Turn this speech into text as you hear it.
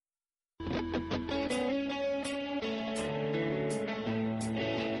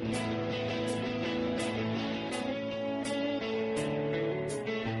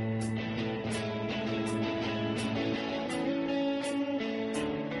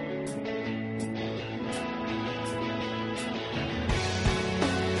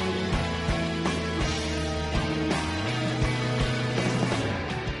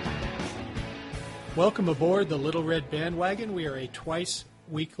Welcome aboard the Little Red Bandwagon. We are a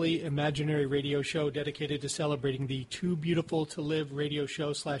twice-weekly imaginary radio show dedicated to celebrating the Too Beautiful to Live radio show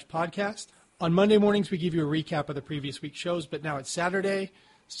 / podcast. On Monday mornings, we give you a recap of the previous week's shows, but now it's Saturday,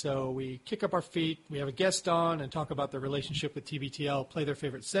 so we kick up our feet, we have a guest on, and talk about their relationship with TBTL, play their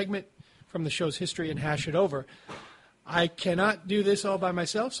favorite segment from the show's history, and hash it over. I cannot do this all by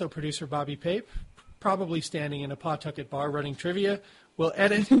myself, so producer Bobby Pape, probably standing in a Pawtucket bar running trivia, will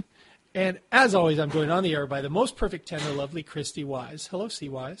edit. And as always, I'm joined on the air by the most perfect tenor, lovely Christy Wise. Hello, C.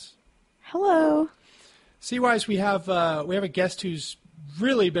 Wise. Hello. C. Wise, we have a guest who's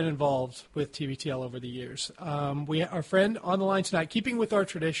really been involved with TBTL over the years. Our friend on the line tonight, keeping with our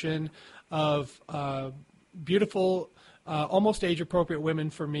tradition of beautiful, almost age-appropriate women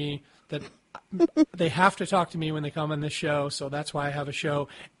for me that they have to talk to me when they come on this show, so that's why I have a show.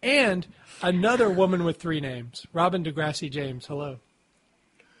 And another woman with 3 names, Robin DeGrassi James. Hello.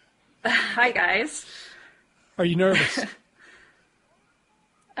 Hi, guys. Are you nervous?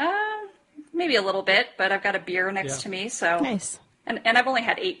 Maybe a little bit, but I've got a beer next to me, so nice. And I've only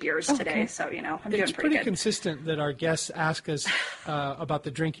had 8 beers today, so I'm doing pretty good. It's pretty consistent that our guests ask us about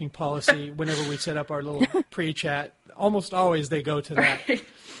the drinking policy whenever we set up our little pre-chat. Almost always they go to that. Right.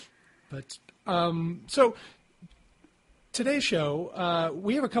 But so today's show,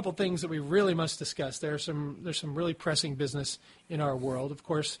 we have a couple things that we really must discuss. There's some really pressing business in our world. Of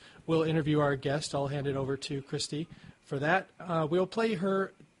course, we'll interview our guest. I'll hand it over to Christy for that. We'll play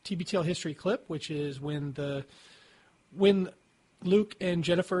her TBTL history clip, which is when Luke and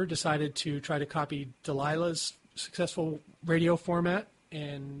Jennifer decided to try to copy Delilah's successful radio format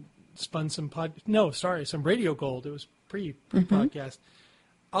and spun some radio gold. It was pre-podcast.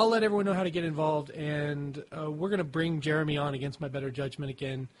 I'll let everyone know how to get involved, and we're going to bring Jeremy on against my better judgment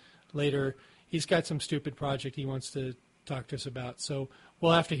again later. He's got some stupid project he wants to talk to us about, so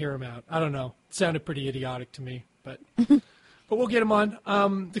we'll have to hear him out. I don't know. It sounded pretty idiotic to me, but we'll get him on.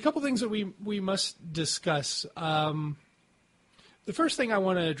 The couple things that we must discuss. The first thing I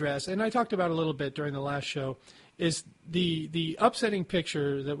want to address, and I talked about a little bit during the last show, is the upsetting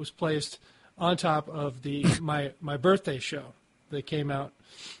picture that was placed on top of my birthday show that came out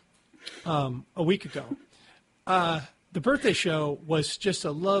a week ago. The birthday show was just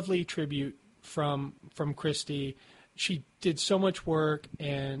a lovely tribute from Christy. She did so much work,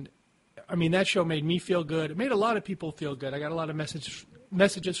 and I mean that show made me feel good. It made a lot of people feel good. I got a lot of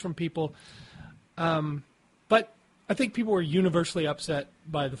messages from people, but I think people were universally upset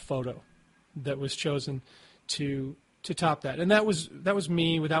by the photo that was chosen to top that, and that was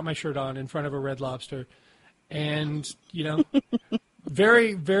me without my shirt on in front of a Red Lobster, and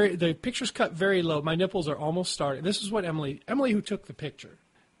very, very, the picture's cut very low. My nipples are almost starting. This is what Emily, who took the picture,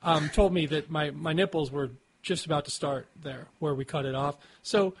 told me that my nipples were just about to start there where we cut it off.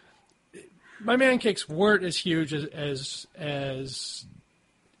 So my man cakes weren't as huge as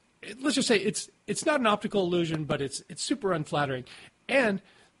let's just say it's not an optical illusion, but it's super unflattering. And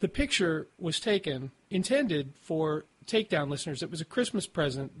the picture was intended for takedown listeners. It was a Christmas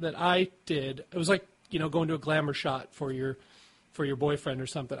present that I did. It was like, going to a glamour shot for your boyfriend or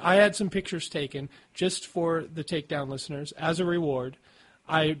something. I had some pictures taken just for the takedown listeners as a reward.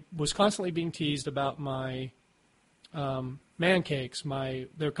 I was constantly being teased about my man cakes. They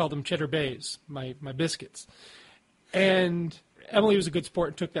called them cheddar bays, my biscuits. And Emily was a good sport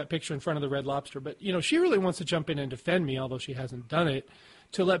and took that picture in front of the Red Lobster. But, she really wants to jump in and defend me, although she hasn't done it,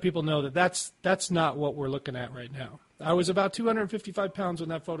 to let people know that that's not what we're looking at right now. I was about 255 pounds when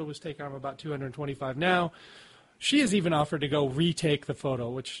that photo was taken. I'm about 225 now. She has even offered to go retake the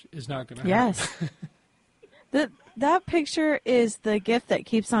photo, which is not going to happen. Yes. That picture is the gift that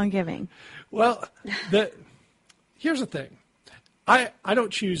keeps on giving. Well, here's the thing. I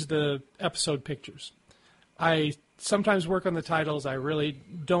don't choose the episode pictures. I sometimes work on the titles. I really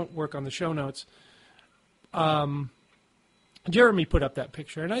don't work on the show notes. Jeremy put up that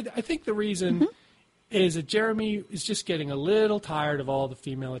picture, and I think the reason is that Jeremy is just getting a little tired of all the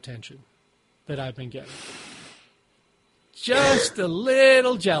female attention that I've been getting. Just a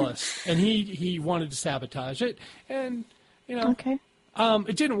little jealous, and he wanted to sabotage it, and okay.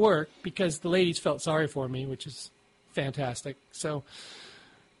 It didn't work because the ladies felt sorry for me, which is fantastic. So,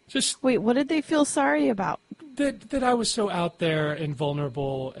 just wait, what did they feel sorry about? That I was so out there and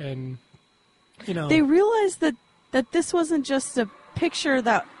vulnerable, and they realized that this wasn't just a picture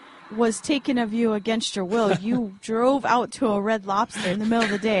that was taken of you against your will. You drove out to a Red Lobster in the middle of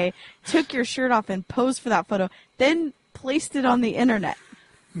the day, took your shirt off and posed for that photo, then placed it on the internet.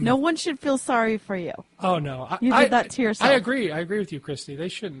 No one should feel sorry for you. Oh, no. You did that to yourself. I agree with you, Christy. They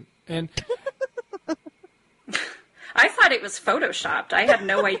shouldn't. And I thought it was photoshopped. I had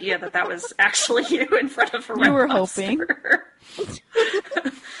no idea that was actually you in front of a red You were lobster.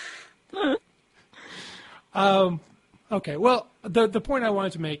 hoping. Okay, well, the point I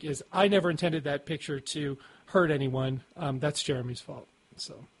wanted to make is I never intended that picture to hurt anyone. That's Jeremy's fault.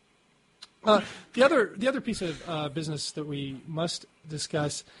 So, the other piece of business that we must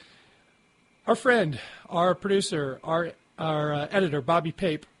discuss, our friend, our producer, our editor, Bobby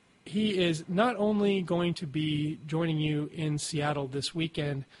Pape, he is not only going to be joining you in Seattle this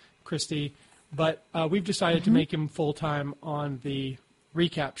weekend, Christy, but we've decided to make him full-time on the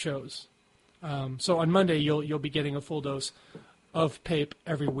recap shows. So on Monday, you'll be getting a full dose of Pape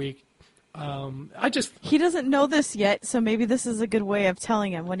every week. He doesn't know this yet, so maybe this is a good way of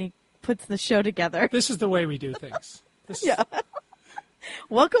telling him when he puts the show together. This is the way we do things. Yeah.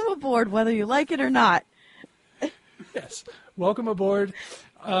 Welcome aboard, whether you like it or not. Yes. Welcome aboard,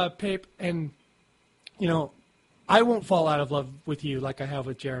 Pape. And, I won't fall out of love with you like I have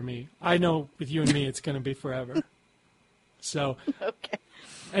with Jeremy. I know with you and me it's going to be forever. So, Okay.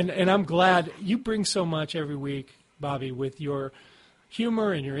 And I'm glad you bring so much every week, Bobby, with your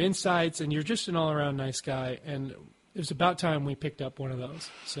humor and your insights, and you're just an all-around nice guy. And it was about time we picked up one of those.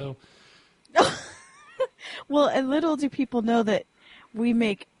 So, well, and little do people know that we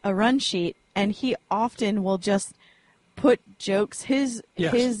make a run sheet, and he often will just put jokes, his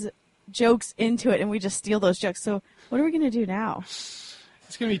jokes into it, and we just steal those jokes. So what are we going to do now?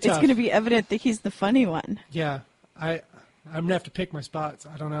 It's going to be tough. It's going to be evident that he's the funny one. Yeah, I'm going to have to pick my spots.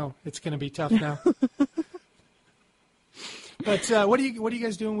 I don't know. It's going to be tough now. But what are you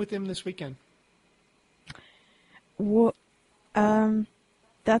guys doing with him this weekend? Well,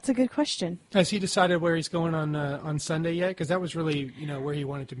 that's a good question. Has he decided where he's going on Sunday yet? Because that was really where he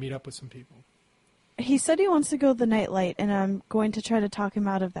wanted to meet up with some people. He said he wants to go to the Nightlight, and I'm going to try to talk him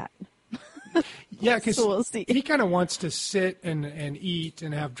out of that. Yeah, because so we'll see. He kind of wants to sit and eat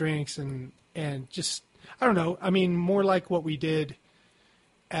and have drinks and just, I don't know. I mean, more like what we did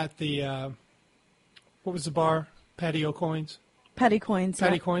at the, what was the bar? Patio Coins? Patty Coins.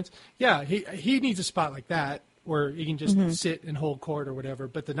 Patty Coins. Yeah, he needs a spot like that where he can just sit and hold court or whatever.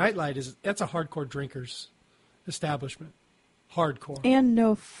 But the Nightlight, that's a hardcore drinkers establishment. Hardcore. And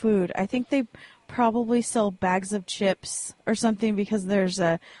no food. I think they probably sell bags of chips or something because there's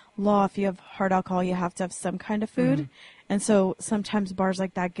a law if you have hard alcohol you have to have some kind of food. And so sometimes bars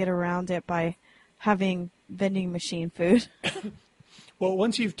like that get around it by having vending machine food. Well,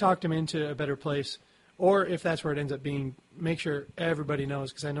 once you've talked him into a better place, or if that's where it ends up being, make sure everybody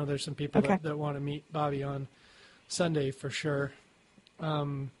knows, because I know there's some people that want to meet Bobby on Sunday for sure. I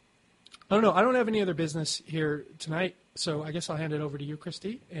don't know. I don't have any other business here tonight, so I guess I'll hand it over to you,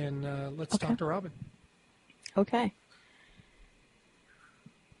 Christy, and let's talk to Robin. Okay.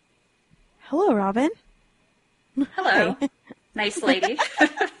 Hello, Robin. Hello. Hi. Nice lady.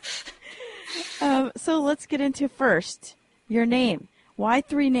 So let's get into first your name. Why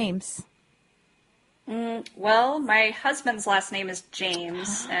 3 names? Well, my husband's last name is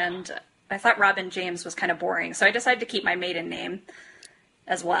James, and I thought Robin James was kind of boring, so I decided to keep my maiden name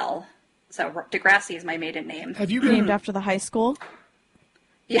as well. So Degrassi is my maiden name. Have you been named after the high school?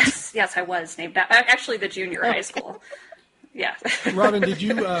 Yes, I was named actually the junior high school. Yeah. Robin, did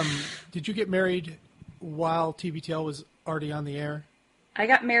you get married while TBTL was already on the air? I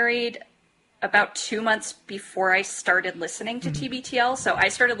got married about 2 months before I started listening to TBTL. So I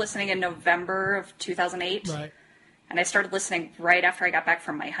started listening in November of 2008. Right. And I started listening right after I got back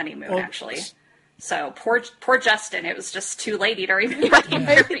from my honeymoon, actually. So poor Justin. It was just too late. He'd already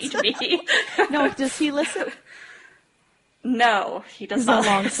married me. No, does he listen? No, he does He's not. a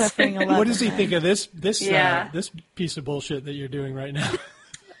long-suffering 11. What does he think of this piece of bullshit that you're doing right now?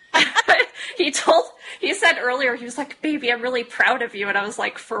 He said earlier, he was like, baby, I'm really proud of you. And I was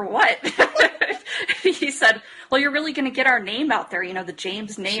like, for what? He said, well, you're really going to get our name out there. The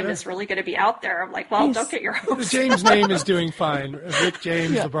James name is really going to be out there. I'm like, well, don't get your hopes. The James name is doing fine. Rick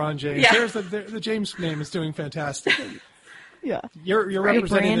James, LeBron James. Yeah. The James name is doing fantastic. Yeah. You're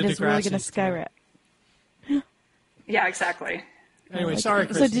representing brand the Degrassi. is really going to skyrocket. Yeah, exactly. Anyway, sorry,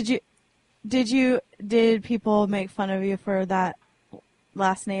 Christy. So did people make fun of you for that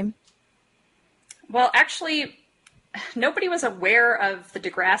last name? Well, actually, nobody was aware of the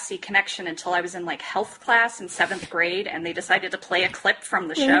Degrassi connection until I was in health class in 7th grade, and they decided to play a clip from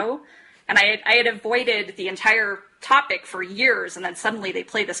the show. And I had avoided the entire topic for years, and then suddenly they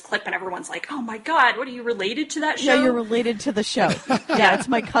play this clip, and everyone's like, "Oh my God, what are you related to that show?" Yeah, you're related to the show. Yeah, it's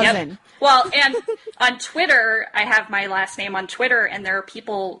my cousin. Yep. Well, and on Twitter, I have my last name on Twitter, and there are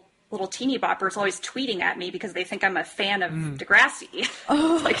people, little teeny boppers, always tweeting at me because they think I'm a fan of Degrassi.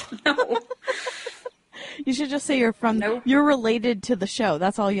 Oh. It's like, no. You should just say you're from. No. You're related to the show.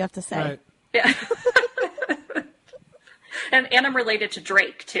 That's all you have to say. Right. Yeah. and I'm related to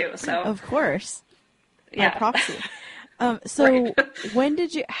Drake too. So of course. yeah. Proxy. So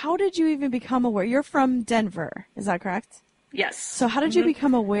right. How did you even become aware? You're from Denver, is that correct? Yes. So how did you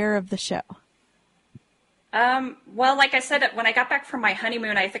become aware of the show? Well, like I said, when I got back from my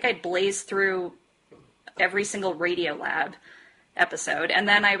honeymoon, I think I blazed through every single Radiolab episode. And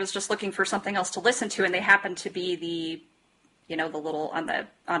then I was just looking for something else to listen to. And they happened to be the little on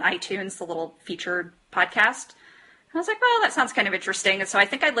iTunes, the little featured podcast. I was like, well, that sounds kind of interesting. And so I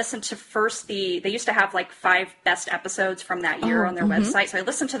think I listened to first they used to have like 5 best episodes from that year on their website. So I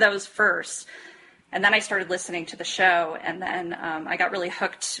listened to those first. And then I started listening to the show. And then I got really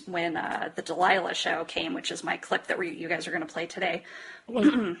hooked when the Delilah show came, which is my clip that you guys are going to play today.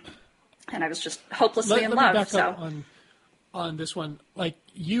 Well, and I was just hopelessly in love. Let me back up on this one. Like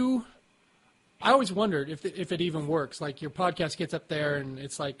I always wondered if it even works. Like your podcast gets up there and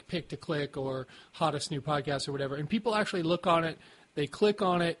it's like pick to click or hottest new podcast or whatever, and people actually look on it, they click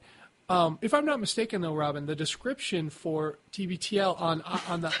on it. If I'm not mistaken, though, Robin, the description for TBTL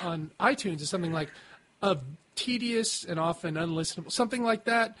on iTunes is something like a tedious and often unlistenable, something like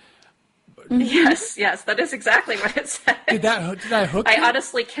that. Yes, that is exactly what it said. Did I hook you? I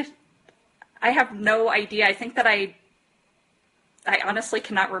honestly I have no idea. I think that I honestly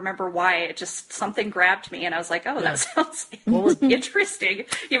cannot remember why. It just, something grabbed me, and I was like, oh, that sounds interesting,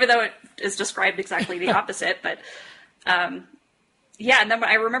 even though it is described exactly the opposite. But, and then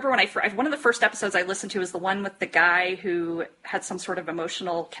I remember one of the first episodes I listened to was the one with the guy who had some sort of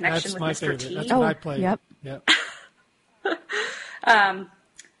emotional connection with Mr. Favorite. T. That's what I played. Yep.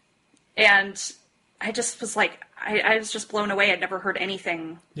 And I just was like, I was just blown away. I'd never heard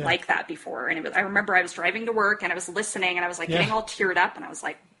anything like that before. And I remember I was driving to work and I was listening and I was like getting all teared up and I was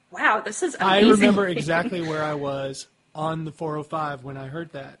like, wow, this is amazing. I remember exactly where I was on the 405 when I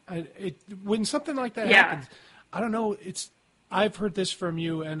heard that. When something like that happens, I don't know, I've heard this from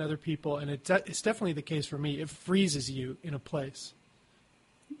you and other people, and it's definitely the case for me. It freezes you in a place.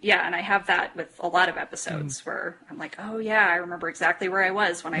 Yeah, and I have that with a lot of episodes where I'm like, oh yeah, I remember exactly where I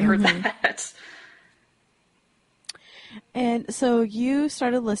was when I heard that. And so you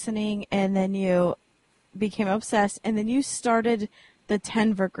started listening, and then you became obsessed, and then you started the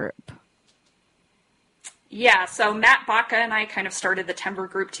Tenver group. Yeah, so Matt Baca and I kind of started the Tenver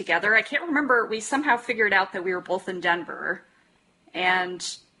group together. I can't remember, we somehow figured out that we were both in Denver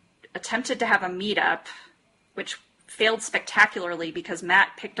and attempted to have a meetup, which failed spectacucularly because Matt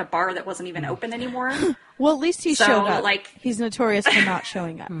picked a bar that wasn't even open anymore. Well, at least he showed up. He's notorious for not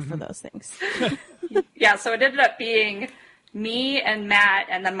showing up for those things. Yeah, so it ended up being me and Matt,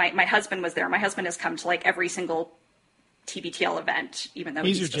 and then my husband was there. My husband has come to like every single TBTL event, even though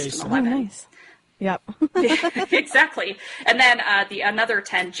he's just an 11. Oh, nice. Yep. Exactly. And then another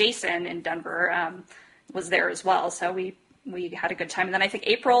 10, Jason in Denver, was there as well. So we had a good time. And then I think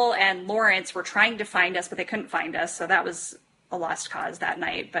April and Lawrence were trying to find us, but they couldn't find us. So that was a lost cause that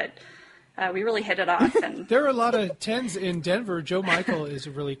night. But we really hit it off. And there are a lot of 10s in Denver. Joe Michael is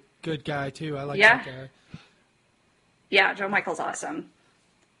a really good guy, too. I like that guy. Yeah, Joe Michael's awesome.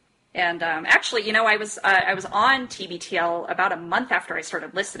 And actually, I was on TBTL about a month after I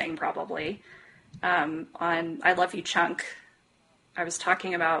started listening, probably, on I Love You, Chunk. I was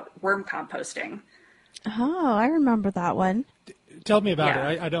talking about worm composting. Oh, I remember that one. Tell me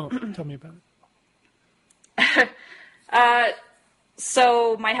about it. I don't. Tell me about it.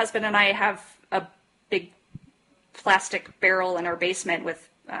 So my husband and I have a big plastic barrel in our basement with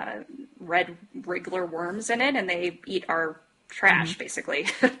red wriggler worms in it, and they eat our trash, basically.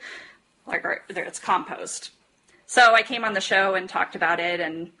 It's compost. So I came on the show and talked about it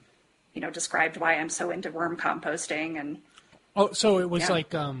and, described why I'm so into worm composting. And so it was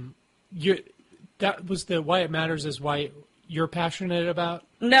like that was the why it matters is why you're passionate about?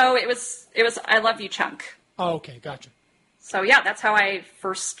 No, it was I Love You, Chunk. Oh, okay, gotcha. So yeah, that's how I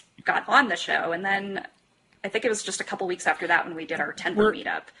first got on the show, and then I think it was just a couple weeks after that when we did our Denver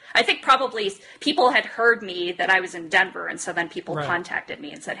meetup. I think probably people had heard me that I was in Denver, and so then people contacted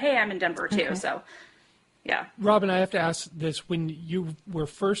me and said, "Hey, I'm in Denver too." Okay. So, yeah. Robin, I have to ask this: when you were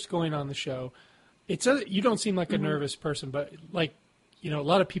first going on the show, you don't seem like a nervous person, but like a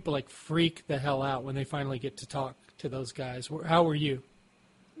lot of people like freak the hell out when they finally get to talk to those guys. How were you?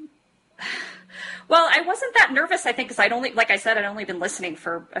 Well, I wasn't that nervous, I think, because I'd only been listening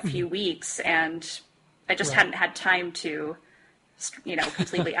for a few weeks, and I just hadn't had time to,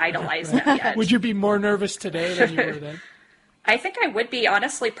 completely idolize them yet. Would you be more nervous today than you were then? I think I would be.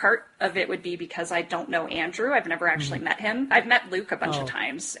 Honestly, part of it would be because I don't know Andrew. I've never actually met him. I've met Luke a bunch of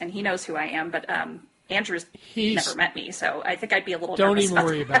times, and he knows who I am. But Andrew's never met me, so I think I'd be a little Don't nervous even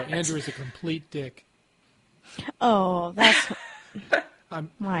worry about it. that. Andrew is a complete dick. Oh, that's... I'm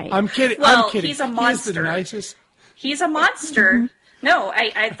Right. kidding. Well, I'm kidding. he's a He is monster. the nicest. He's a monster. No,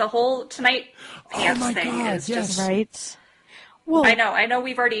 I the whole Tonight Pants my thing God, is yes. just... Right. Well, I know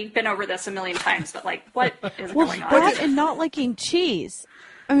we've already been over this a million times, but like, what is well, going on? that and not liking cheese.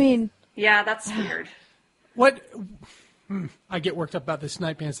 I mean, Yeah, that's weird. What? I get worked up about this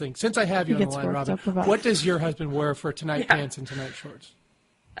Tonight Pants thing. Since I have you He on the gets line, worked Robin, up about what it. does your husband wear for Tonight Pants and Tonight Shorts?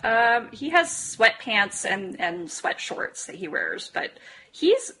 He has sweatpants and sweat shorts that he wears, but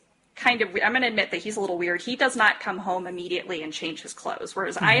he's kind of, I'm going to admit that he's a little weird. He does not come home immediately and change his clothes,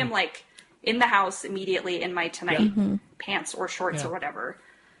 whereas I am like in the house immediately in my Tonight pants or shorts Yeah. or whatever.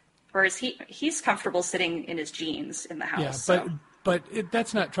 Whereas he's comfortable sitting in his jeans in the house. Yeah, so. but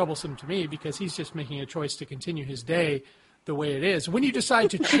that's not troublesome to me because he's just making a choice to continue his day the way it is. When you decide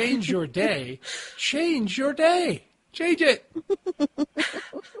to change your day, change your day. Change it.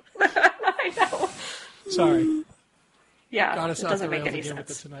 I know. Sorry. Yeah, Got us it off the doesn't make rails any again with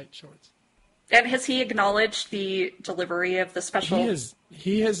the sense. Tonight Shorts. And has he acknowledged the delivery of the special?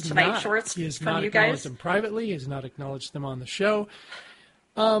 He has Tonight not. Shorts He has from not you acknowledged guys? them privately. He has not acknowledged them on the show.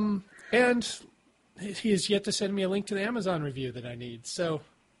 And he has yet to send me a link to the Amazon review that I need. So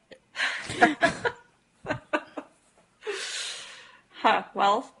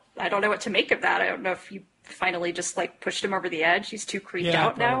Well, I don't know what to make of that. I don't know if you finally just like pushed him over the edge. He's too creeped Yeah,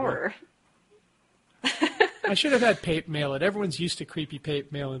 out now, probably. or I should have had Pape mail it. Everyone's used to creepy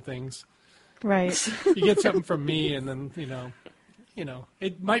Pape mailing things. right. You get something from me, and then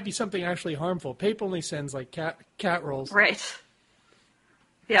it might be something actually harmful. Pape only sends like cat rolls. right?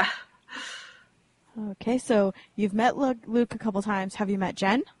 Yeah. Okay, so you've met Luke a couple times. Have you met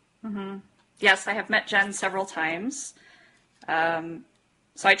Jen? Yes, I have met Jen several times.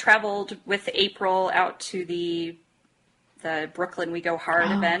 So I traveled with April out to the Brooklyn We Go Hard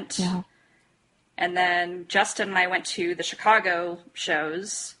event. Yeah. And then Justin and I went to the Chicago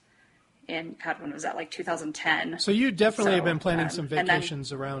shows in, God, when was that, like 2010? So you definitely So, have been planning some and then-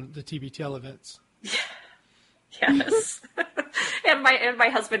 vacations around the TBTL events. Yes. and my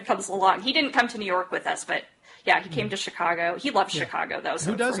husband comes along. He didn't come to New York with us, but yeah, he came to Chicago. He loves Chicago, though,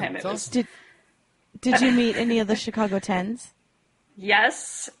 so Who doesn't? for him It's it was... awesome. Did you meet any of the Chicago Tens?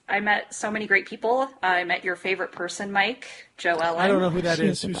 Yes, I met so many great people. I met your favorite person, Mike, Joe Ellen. I don't know who that She's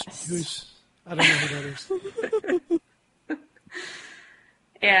is. the best. Who's? I don't know who that is.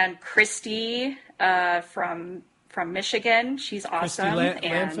 And Christy from Michigan. She's awesome.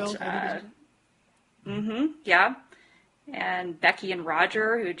 Landfill, And yeah. And Becky and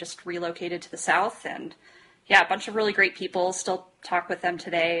Roger, who just relocated to the South. And yeah, a bunch of really great people. Still talk with them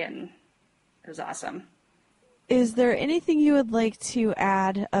today, and it was awesome. Is there anything you would like to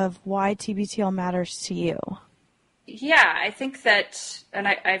add of why TBTL matters to you? Yeah, I think that, and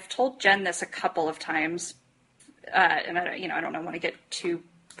I've told Jen this a couple of times, and I don't want to get too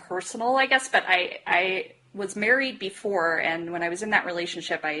personal, I guess, but I was married before, and when I was in that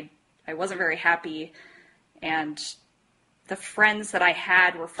relationship, I wasn't very happy, and the friends that I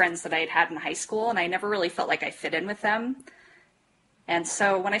had were friends that I had had in high school, and I never really felt like I fit in with them. And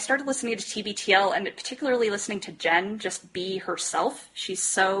so when I started listening to TBTL, and particularly listening to Jen just be herself, she's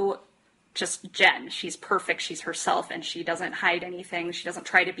so just Jen. She's perfect. She's herself, and she doesn't hide anything. She doesn't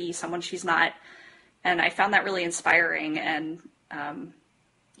try to be someone she's not. And I found that really inspiring. And, and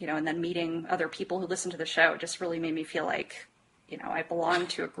then meeting other people who listen to the show just really made me feel like, I belong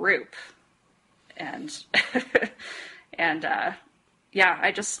to a group. And, and, yeah,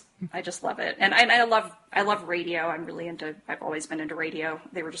 I just love it. And I love radio. I've always been into radio.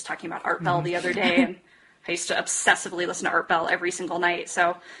 They were just talking about Art Bell the other day, and I used to obsessively listen to Art Bell every single night.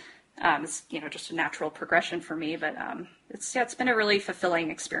 So, it's, just a natural progression for me, but, it's been a really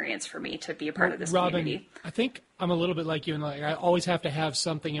fulfilling experience for me to be a part of this Robin, community. I think I'm a little bit like you, and like I always have to have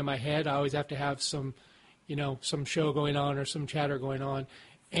something in my head. I always have to have some, some show going on or some chatter going on.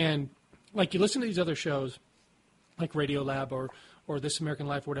 And like you listen to these other shows, like Radio Lab or This American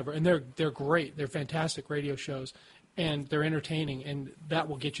Life or whatever, and they're great. They're fantastic radio shows, and they're entertaining, and that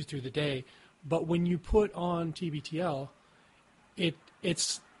will get you through the day. But when you put on TBTL,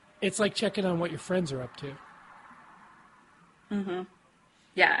 it's like checking on what your friends are up to. Mm-hmm.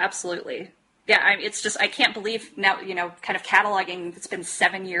 Yeah, absolutely. Yeah, it's just, I can't believe now, kind of cataloging, it's been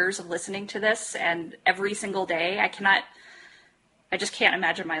 7 years of listening to this, and every single day, I just can't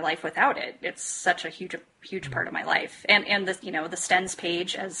imagine my life without it. It's such a huge part of my life. And the, the Stens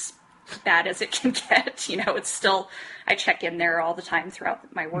page, as bad as it can get, it's still, I check in there all the time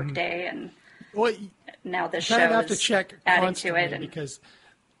throughout my work day, and Well, now this you kind show of have to is check adding to constantly it. And because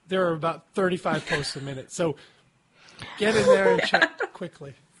there are about 35 posts a minute. So get in there and check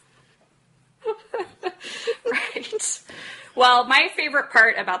quickly. Right. Well, my favorite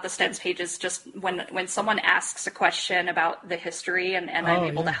part about the Stens page is just when someone asks a question about the history and I'm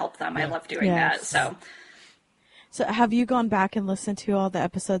able to help them. I love doing that. So have you gone back and listened to all the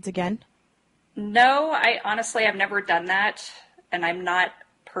episodes again? No, I've never done that, and I'm not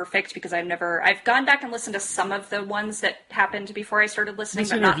perfect because I've gone back and listened to some of the ones that happened before I started listening,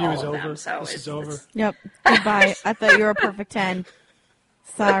 but not all of them. So this is over. Yep. Goodbye. I thought you were a perfect 10.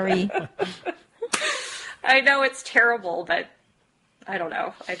 Sorry. I know it's terrible, but I don't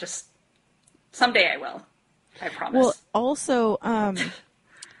know. Someday I will. I promise. Well, also,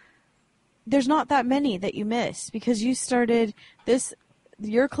 there's not that many that you miss because you started this.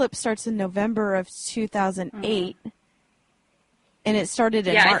 Your clip starts in November of 2008, and it started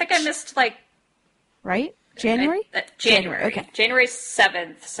in March. I think I missed right? January? January. Okay. January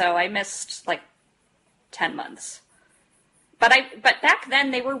 7th. So I missed 10 months. But back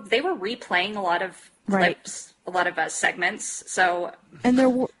then they were replaying a lot of clips, a lot of segments. So and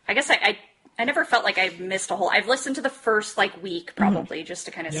I guess I never felt like I missed a whole. I've listened to the first week probably just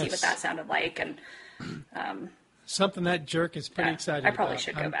to kind of see what that sounded like, and something that jerk is pretty excited. I probably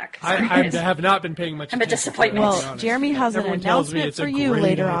should go back. I have not been paying much attention. I'm a disappointment. Well, Jeremy has an announcement for you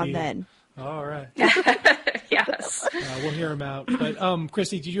later on then. All right. Yes. We'll hear him out. But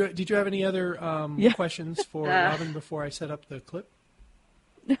Christy, did you have any other questions for Robin before I set up the clip?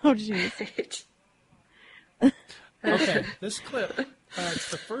 Oh, jeez. Okay, this clip.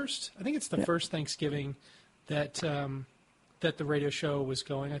 It's the first. I think it's the first Thanksgiving that that the radio show was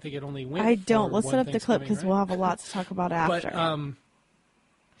going. I think it only went. Let's set up the clip because we'll have a lot to talk about after. But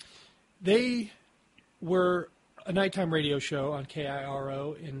they were a nighttime radio show on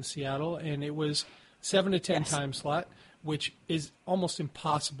KIRO in Seattle, and it was 7 to 10 time slot, which is almost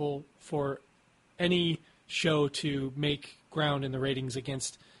impossible for any show to make ground in the ratings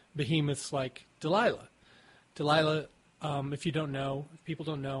against behemoths like Delilah. Delilah, if people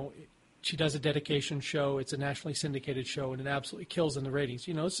don't know, she does a dedication show. It's a nationally syndicated show, and it absolutely kills in the ratings.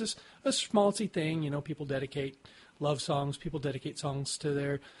 It's just a schmaltzy thing. People dedicate love songs. People dedicate songs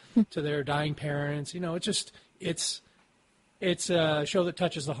to their dying parents. It's a show that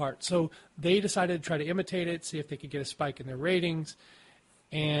touches the heart. So they decided to try to imitate it, see if they could get a spike in their ratings,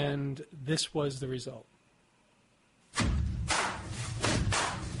 and this was the result.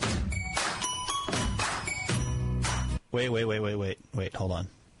 Wait, hold on.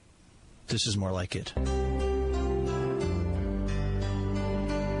 This is more like it.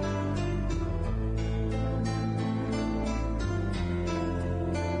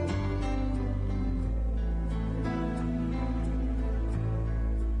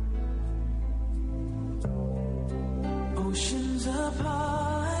 Oceans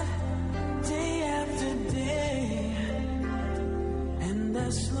apart, day after day, and I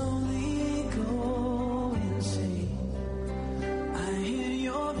slowly go insane.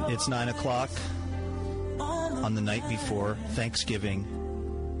 It's 9 o'clock on the night before Thanksgiving,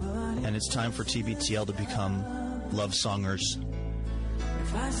 and it's time for TBTL to become love songers.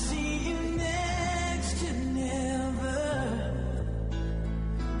 If I see you next to never,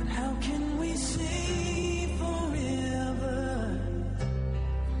 then how can we say forever?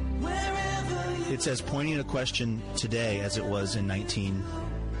 Wherever It's as poignant a question today as it was in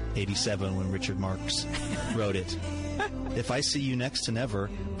 1987 when Richard Marx wrote it. If I see you next to never,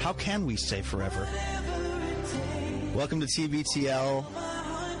 how can we say forever? Welcome to TBTL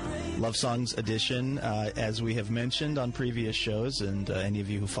Love Songs Edition. As we have mentioned on previous shows, and any of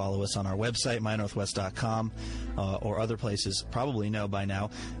you who follow us on our website, mynorthwest.com, or other places probably know by now,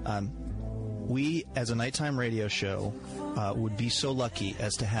 we, as a nighttime radio show, would be so lucky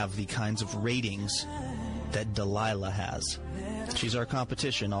as to have the kinds of ratings that Delilah has. She's our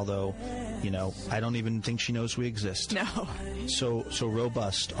competition, although, I don't even think she knows we exist. No. So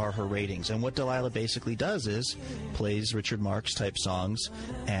robust are her ratings. And what Delilah basically does is plays Richard Marx type songs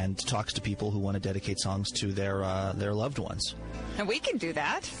and talks to people who want to dedicate songs to their loved ones. And we can do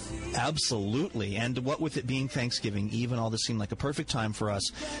that. Absolutely. And what with it being Thanksgiving Eve and all this seemed like a perfect time for us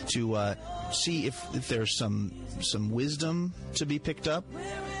to see if there's some wisdom to be picked up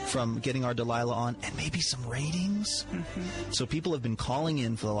from getting our Delilah on, and maybe some ratings. Mm-hmm. So people have been calling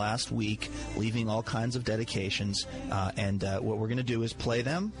in for the last week, leaving all kinds of dedications, and what we're going to do is play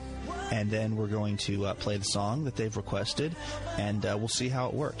them, and then we're going to play the song that they've requested, and we'll see how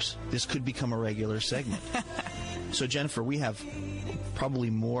it works. This could become a regular segment. So, Jennifer, we have probably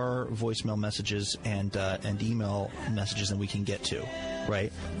more voicemail messages and email messages than we can get to,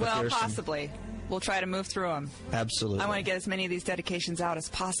 right? Well, possibly. we'll try to move through them. Absolutely. I want to get as many of these dedications out as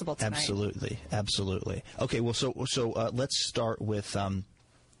possible tonight. Absolutely. Okay, well, so let's start with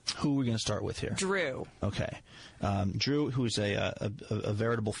who are we going to start with here? Drew. Okay. Drew, who is a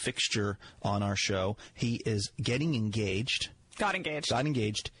veritable fixture on our show, he is getting engaged. Got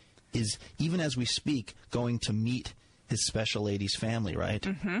engaged. Is, even as we speak, going to meet his special lady's family, right?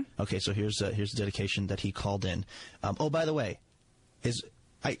 Mm-hmm. Okay, so here's the dedication that he called in. Oh, by the way,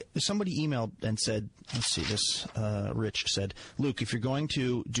 somebody emailed and said, let's see, this Rich said, Luke, if you're going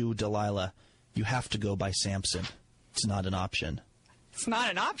to do Delilah, you have to go by Samson. It's not an option. It's not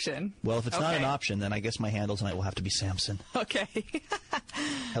an option? Well, if it's not an option, then I guess my handle tonight will have to be Samson. Okay.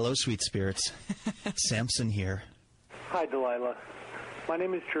 Hello, sweet spirits. Samson here. Hi, Delilah. My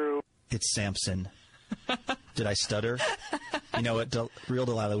name is Drew. It's Samson. Did I stutter? You know what? Real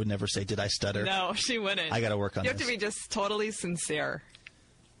Delilah would never say, did I stutter? No, she wouldn't. I got to work on this. You have to be just totally sincere.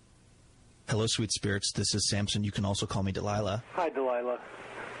 Hello, sweet spirits. This is Samson. You can also call me Delilah. Hi, Delilah.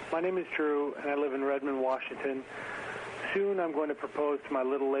 My name is Drew, and I live in Redmond, Washington. Soon I'm going to propose to my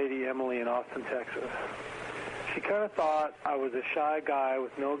little lady, Emily, in Austin, Texas. She kind of thought I was a shy guy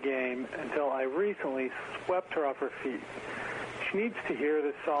with no game until I recently swept her off her feet. She needs to hear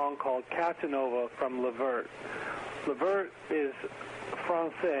this song called Casanova from Levert. Levert is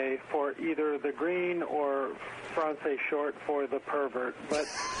Francais for either the green or Francais short for the pervert. But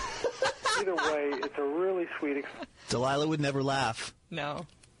either way, it's a really sweet Delilah would never laugh. No.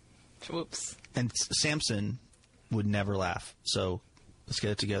 Whoops. And Samson would never laugh. So let's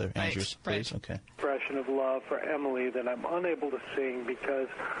get it together, Andrews, please. Right. Okay. expression of love for Emily that I'm unable to sing because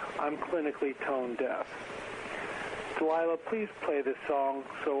I'm clinically tone deaf. Delilah, please play this song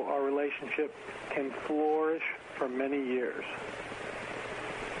so our relationship can flourish for many years.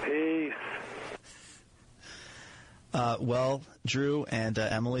 Peace. Well, Drew and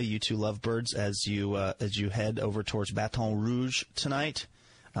Emily, you two lovebirds, as you head over towards Baton Rouge tonight,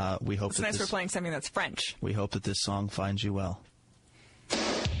 we hope it's nice we're playing something that's French. We hope that this song finds you well.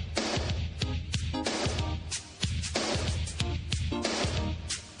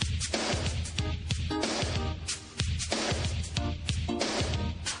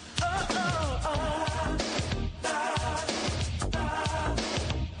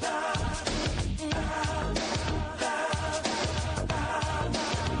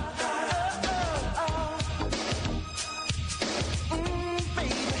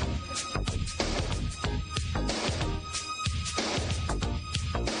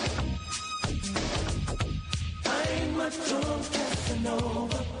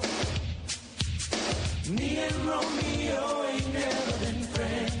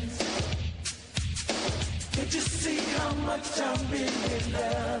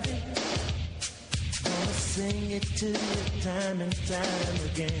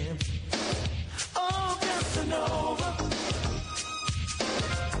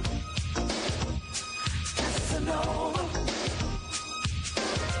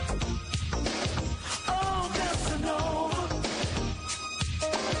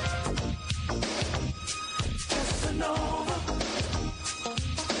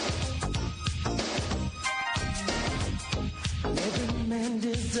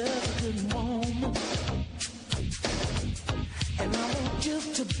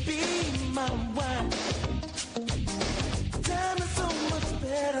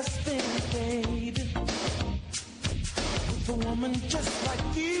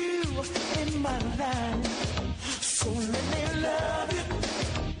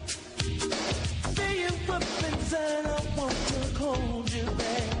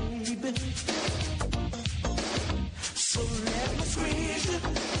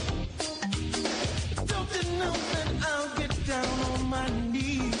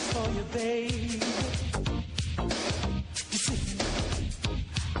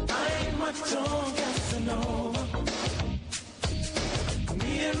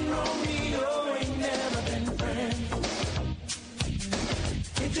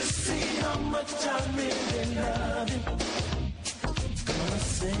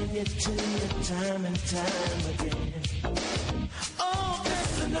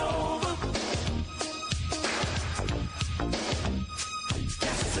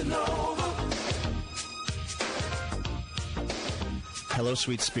 Hello,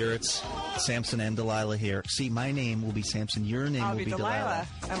 sweet spirits. Samson and Delilah here. See, my name will be Samson. Your name will be Delilah.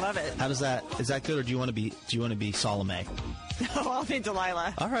 I love it. How does that? Is that good, or do you want to be Salome? No, I'll be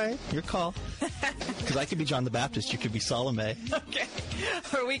Delilah. All right, your call. Because I could be John the Baptist. You could be Salome. Okay.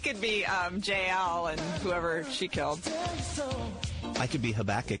 Or we could be JL and whoever she killed. I could be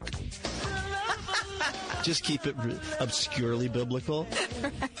Habakkuk. Just keep it obscurely biblical.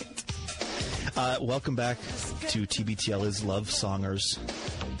 Right. Welcome back to TBTL is Love Songers.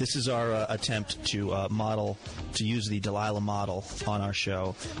 This is our attempt to use the Delilah model on our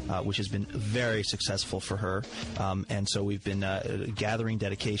show, which has been very successful for her. And so we've been gathering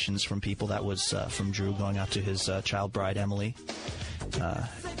dedications from people. That was from Drew going out to his child bride, Emily. I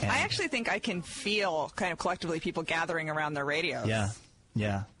actually think I can feel kind of collectively people gathering around their radios.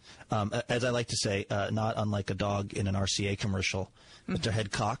 Yeah. As I like to say, not unlike a dog in an RCA commercial, with their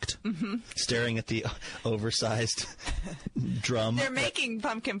head cocked, staring at the oversized drum. They're making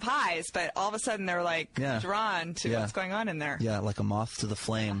pumpkin pies, but all of a sudden they're like drawn to what's going on in there. Yeah, like a moth to the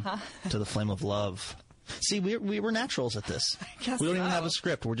flame, to the flame of love. See, we were naturals at this. We don't even have a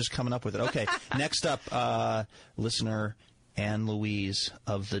script. We're just coming up with it. Okay, next up, listener Anne Louise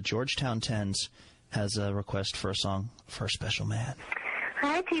of the Georgetown Tens has a request for a song for a special man.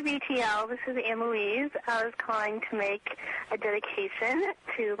 Hi, TBTL. This is Anne Louise. I was calling to make a dedication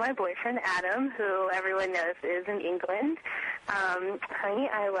to my boyfriend, Adam, who everyone knows is in England. Honey,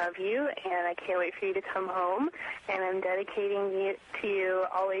 I love you, and I can't wait for you to come home. And I'm dedicating you to you,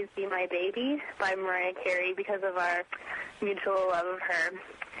 Always Be My Baby by Mariah Carey because of our mutual love of her.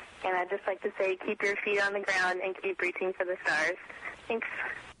 And I'd just like to say, keep your feet on the ground and keep reaching for the stars. Thanks.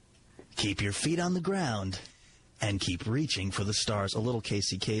 Keep your feet on the ground and keep reaching for the stars. A little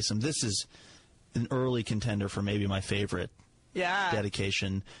Casey Kasem. This is an early contender for maybe my favorite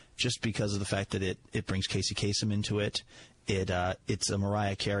dedication, just because of the fact that it brings Casey Kasem into it. It's a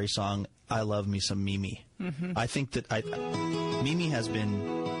Mariah Carey song. I love me some Mimi. Mm-hmm. I think that Mimi has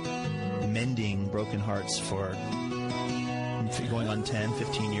been mending broken hearts for going on 10,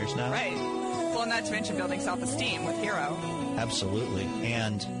 15 years now. Right. Well, not to mention building self-esteem with Hero. Absolutely.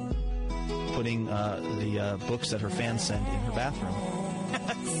 And putting the books that her fans send in her bathroom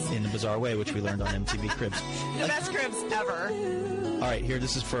in a bizarre way, which we learned on MTV Cribs. The best Cribs ever. All right, here,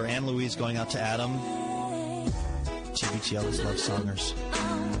 this is for Anne Louise going out to Adam. TBTL is Love Songers.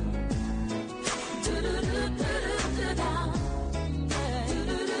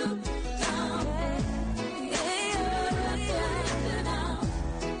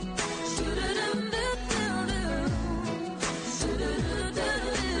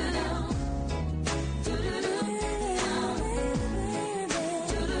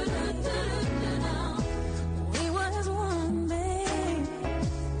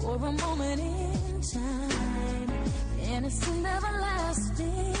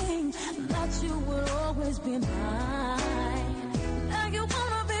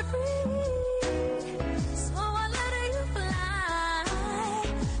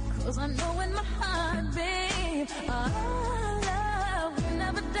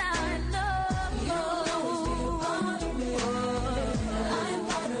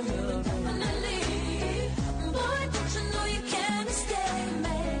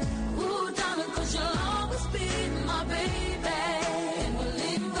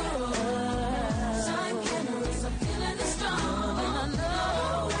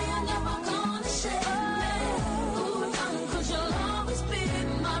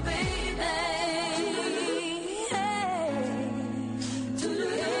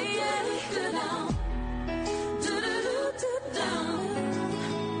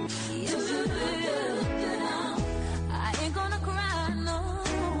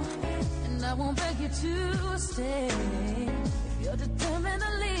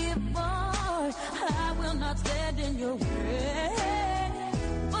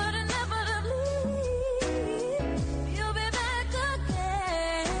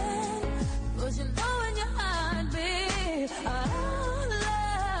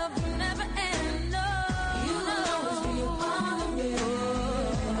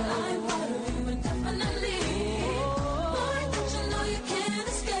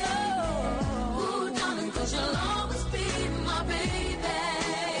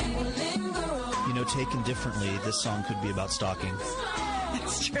 Taken differently, this song could be about stalking.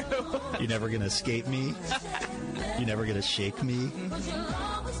 It's true. You're never going to escape me. You're never going to shake me.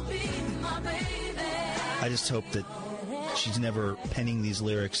 I just hope that she's never penning these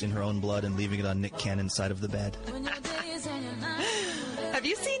lyrics in her own blood and leaving it on Nick Cannon's side of the bed. Have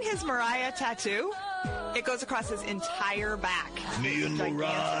you seen his Mariah tattoo? It goes across his entire back. Me and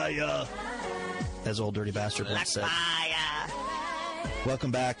Mariah, as Old Dirty Bastard once said.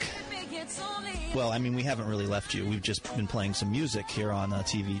 Welcome back. Well, I mean, we haven't really left you. We've just been playing some music here on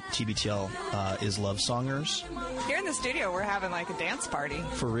TBTL is Love Songers. Here in the studio, we're having like a dance party.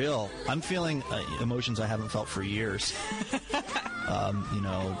 For real. I'm feeling emotions I haven't felt for years.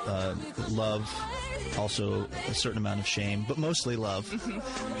 Love, also a certain amount of shame, but mostly love.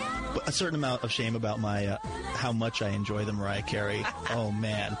 But a certain amount of shame about my how much I enjoy the Mariah Carey. Oh,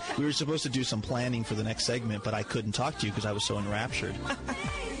 man. We were supposed to do some planning for the next segment, but I couldn't talk to you because I was so enraptured.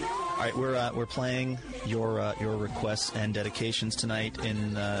 All right, we're playing your requests and dedications tonight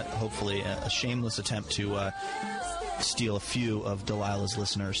in hopefully a shameless attempt to steal a few of Delilah's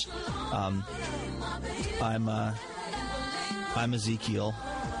listeners. I'm Ezekiel,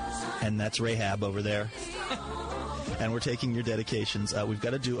 and that's Rahab over there. And we're taking your dedications. We've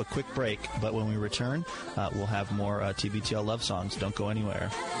got to do a quick break, but when we return, we'll have more TBTL love songs. Don't go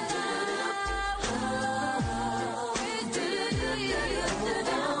anywhere.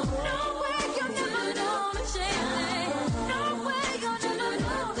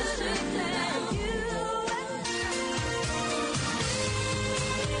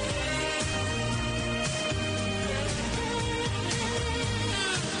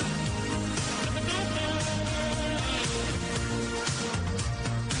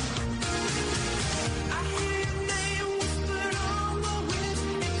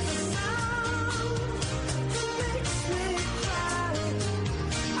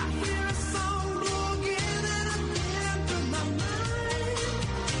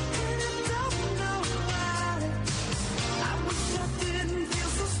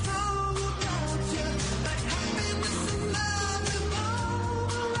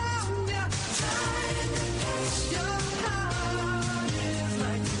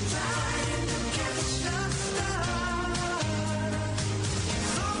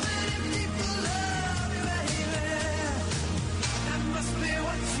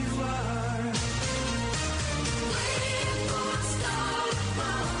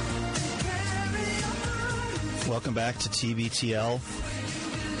 Welcome back to TBTL.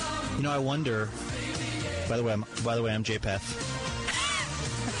 You know, I wonder. By the way, I'm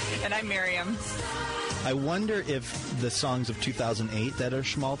J-Peth. And I'm Miriam. I wonder if the songs of 2008 that are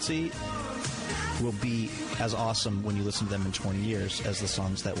schmaltzy will be as awesome when you listen to them in 20 years as the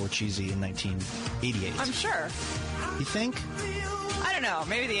songs that were cheesy in 1988. I'm sure. You think? I don't know.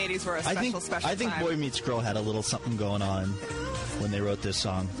 Maybe the 80s were a special time. I think Boy Meets Girl had a little something going on when they wrote this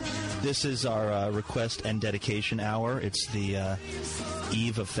song. This is our request and dedication hour. It's the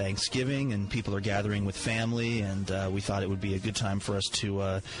eve of Thanksgiving, and people are gathering with family, and we thought it would be a good time for us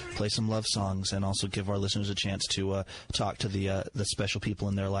to play some love songs and also give our listeners a chance to talk to the special people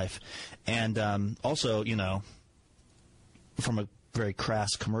in their life. And also, you know, from a very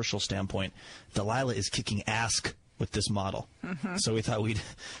crass commercial standpoint, Delilah is kicking ass with this model. Mm-hmm. So we thought we'd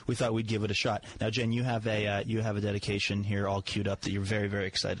give it a shot. Now, Jen, you have a dedication here all queued up that you're very, very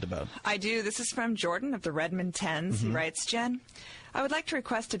excited about. I do. This is from Jordan of the Redmond Tens. Mm-hmm. He writes, Jen, I would like to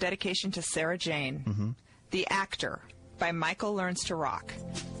request a dedication to Sarah Jane, mm-hmm. The Actor, by Michael Learns to Rock.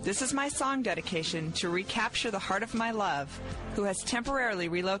 This is my song dedication to recapture the heart of my love, who has temporarily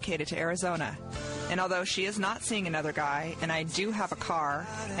relocated to Arizona. And although she is not seeing another guy, and I do have a car,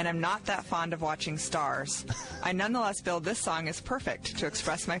 and I'm not that fond of watching stars, I nonetheless feel this song is perfect to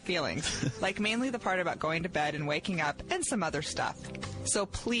express my feelings, like mainly the part about going to bed and waking up and some other stuff. So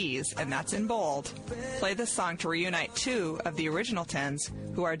please, and that's in bold, play this song to reunite two of the original Tens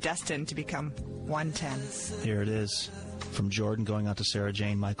who are destined to become one Ten. Here it is. From Jordan going out to Sarah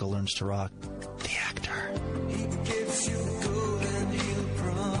Jane, Michael Learns to Rock. The Actor. He gives you gold and he'll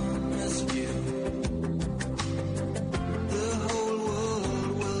promise you the whole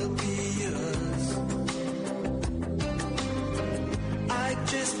world will be yours. I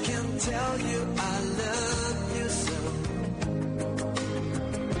just can't tell you I love you so.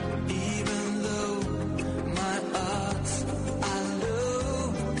 Even though my odds are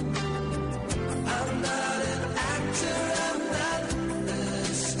low, I'm not an actor, I'm not a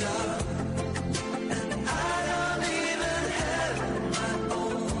star, and I don't even have my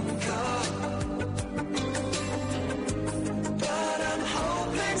own car. But I'm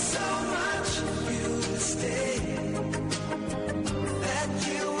hoping so much you'll stay, that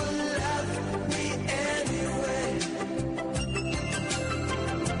you will love me anyway.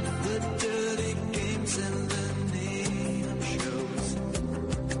 The dirty games and the neon shows,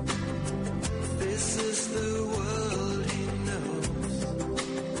 this is the world he knows.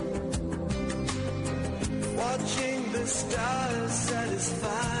 Watching the stars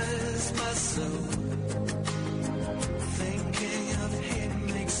satisfies my soul. Thinking of him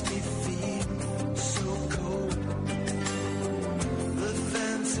makes me feel so cold. The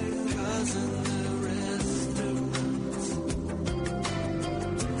fancy cars and the restaurants,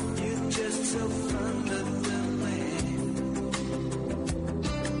 you're just so fond of them, man.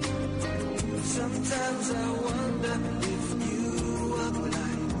 Sometimes I wonder if you are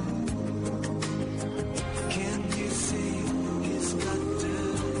blind,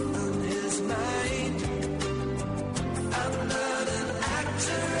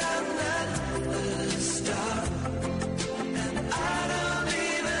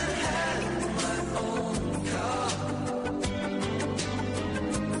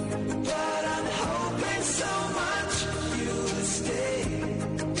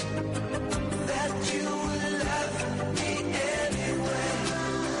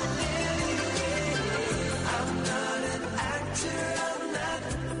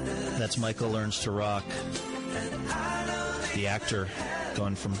 That's Michael Learns to Rock, the actor,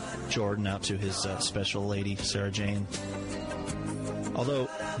 going from Jordan out to his special lady, Sarah Jane. Although,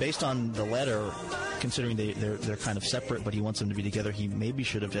 based on the letter, considering they're kind of separate, but he wants them to be together, he maybe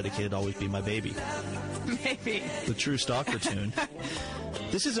should have dedicated Always Be My Baby. Maybe. The true stalker tune.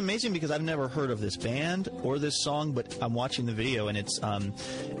 This is amazing because I've never heard of this band or this song, but I'm watching the video, and it's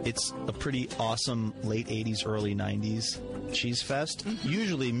a pretty awesome late 80s, early 90s cheese fest. Mm-hmm.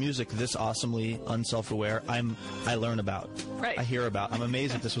 Usually music this awesomely unself-aware, I learn about. Right. I hear about. I'm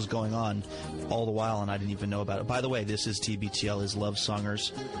amazed that this was going on all the while, and I didn't even know about it. By the way, this is TBTL, is Love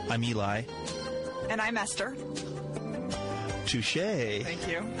Songers. I'm Eli. And I'm Esther. Touché. Thank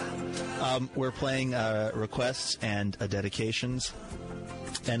you. We're playing requests and dedications.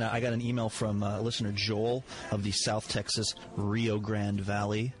 And I got an email from listener Joel of the South Texas Rio Grande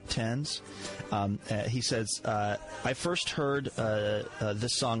Valley Tens. He says, I first heard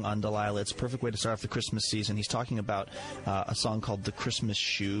this song on Delilah. It's a perfect way to start off the Christmas season. He's talking about a song called The Christmas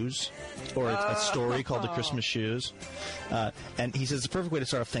Shoes, or a story called The Christmas Shoes. And he says it's a perfect way to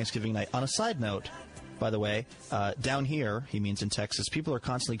start off Thanksgiving night. On a side note, by the way, down here, he means in Texas, people are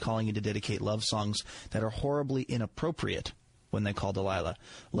constantly calling you to dedicate love songs that are horribly inappropriate when they call Delilah,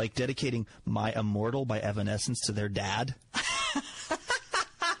 like dedicating My Immortal by Evanescence to their dad.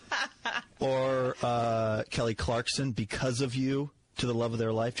 Or Kelly Clarkson, Because of You, to the love of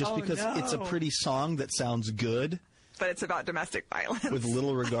their life, just because it's a pretty song that sounds good. But it's about domestic violence. With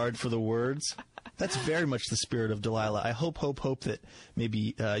little regard for the words. That's very much the spirit of Delilah. I hope that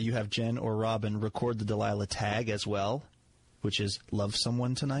maybe you have Jen or Robin record the Delilah tag as well, which is Love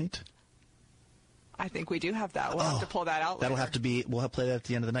Someone Tonight. I think we do have that. We'll have to pull that out later. That'll have to be, we'll play that at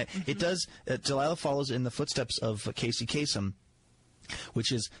the end of the night. Mm-hmm. It does, Delilah follows in the footsteps of Casey Kasem,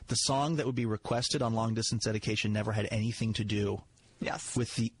 which is the song that would be requested on long distance dedication never had anything to do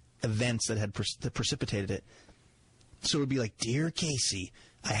with the events that had that precipitated it. So it would be like, Dear Casey,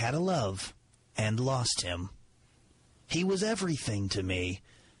 I had a love and lost him. He was everything to me.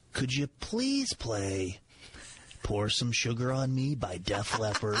 Could you please play Pour Some Sugar on Me by Def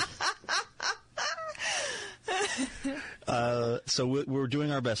Leppard? So we're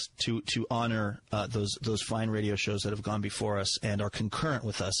doing our best to honor those fine radio shows that have gone before us and are concurrent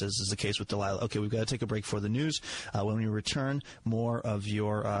with us, as is the case with Delilah. Okay, we've got to take a break for the news. When we return, more of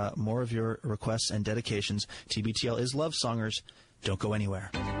your requests and dedications. TBTL is Love Songers. Don't go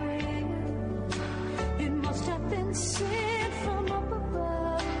anywhere. It must have been sent from up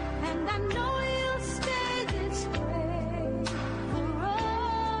above, and I know you'll stay this way forever.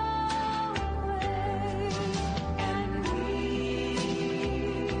 And we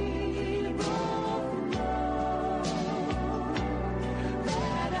both know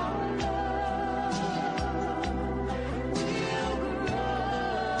that our love will grow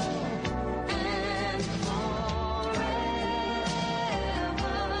and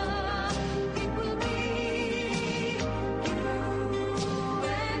forever it will be you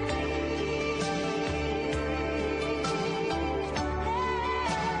and me.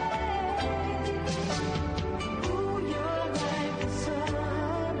 Ooh, you're like the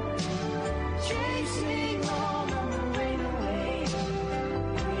sun, chasing all of the rain away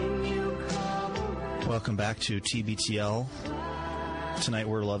when you come around. Welcome back to TBTL. Tonight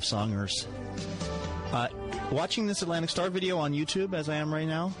we're Love Songers. Watching this Atlantic Star video on YouTube, as I am right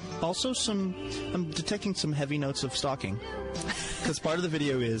now, also I'm detecting some heavy notes of stalking. Because part of the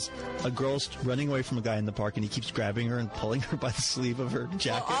video is a girl's running away from a guy in the park, and he keeps grabbing her and pulling her by the sleeve of her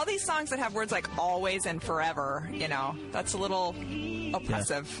jacket. Well, all these songs that have words like always and forever, that's a little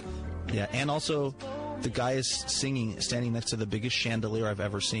oppressive. Yeah, and also the guy is standing next to the biggest chandelier I've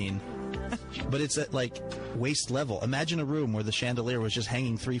ever seen. But it's at, waist level. Imagine a room where the chandelier was just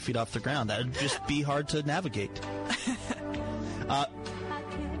hanging 3 feet off the ground. That would just be hard to navigate.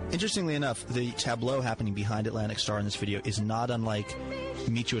 Interestingly enough, the tableau happening behind Atlantic Star in this video is not unlike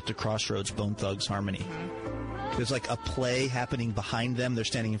Meet You at the Crossroads, Bone Thugs Harmony. There's a play happening behind them. They're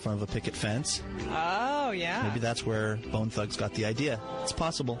standing in front of a picket fence. Oh, yeah. Maybe that's where Bone Thugs got the idea. It's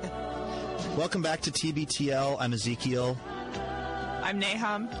possible. Welcome back to TBTL. I'm Ezekiel. I'm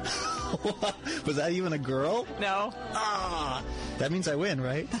Nahum. Was that even a girl? No. That means I win,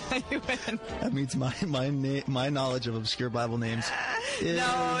 right? You win. That means my knowledge of obscure Bible names is...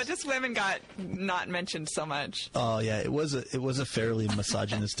 No, just women got not mentioned so much. Oh, yeah. It was a fairly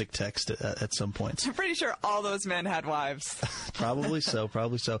misogynistic text at some points. I'm pretty sure all those men had wives. Probably so.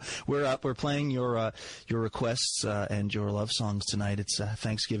 We're playing your requests and your love songs tonight. It's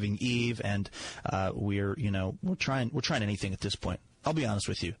Thanksgiving Eve, and we're trying anything at this point. I'll be honest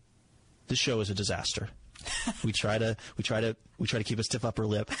with you. This show is a disaster. We try to keep a stiff upper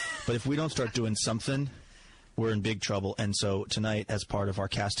lip, but if we don't start doing something, we're in big trouble. And so tonight, as part of our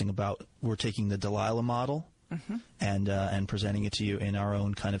casting about, we're taking the Delilah model and presenting it to you in our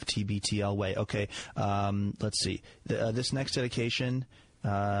own kind of TBTL way. Okay, let's see. This next dedication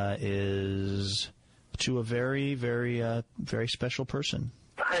is to a very, very, very special person.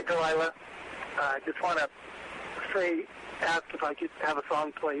 Hi, Delilah. I just want to ask if I could have a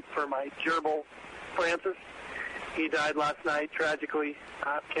song played for my gerbil, Francis. He died last night, tragically.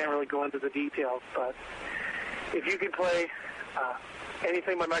 I can't really go into the details, but if you could play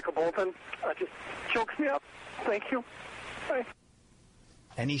anything by Michael Bolton, it just chokes me up. Thank you. Bye.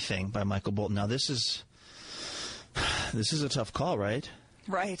 Anything by Michael Bolton. Now, this is a tough call, right?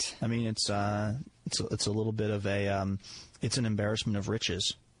 Right. I mean, it's a little bit of a it's an embarrassment of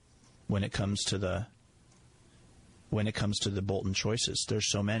riches when it comes to the Bolton choices. There's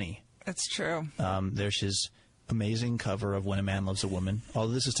so many. That's true. There's his amazing cover of When a Man Loves a Woman,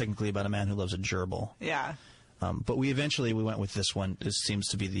 although this is technically about a man who loves a gerbil. Yeah. But we went with this one. This seems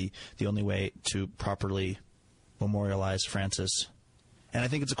to be the only way to properly memorialize Francis. And I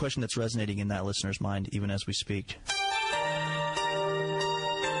think it's a question that's resonating in that listener's mind even as we speak.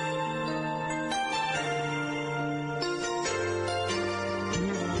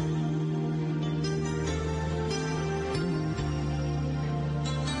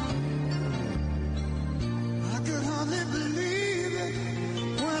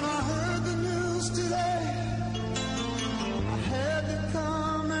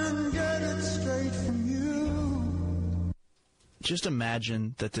 Just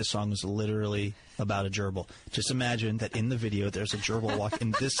imagine that this song is literally about a gerbil. Just imagine that in the video there's a gerbil walking,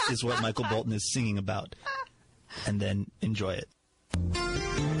 and this is what Michael Bolton is singing about. And then enjoy it.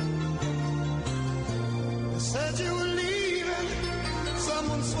 Said you were leaving,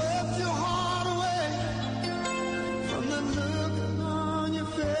 someone swept your heart away. From the look on your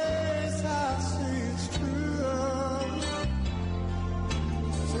face, I see it's true.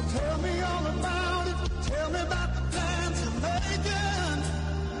 So tell me all about it, tell me about the plans you're making.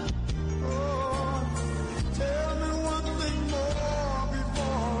 Oh, tell me one thing more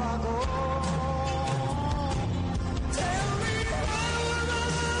before I go. Tell me, how am I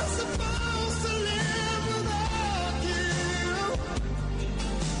supposed to live without you?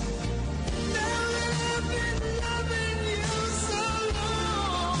 Now that I've been loving you so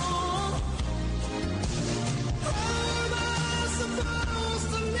long, how am I supposed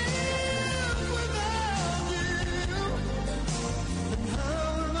to live without you? And how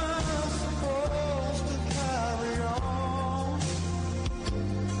am I supposed to carry on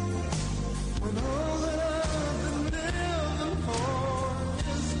when all that I've been living for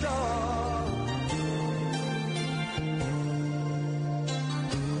is gone?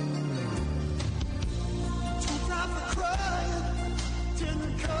 Too proud for crying,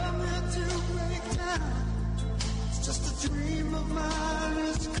 didn't come here to break down. It's just a dream of mine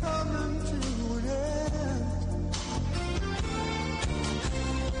is coming to an end.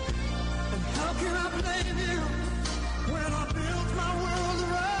 And how can I blame you when I built my world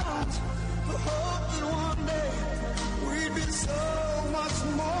around the hope that one day we'd be so much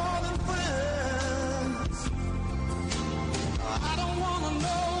more than friends? I don't want to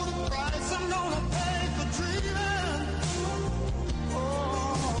know the price I'm gonna pay for dreaming.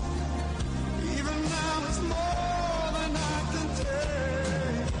 Oh, even now it's more than I can take.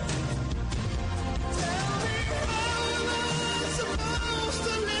 Tell me, how am I supposed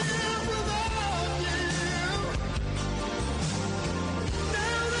to live without you?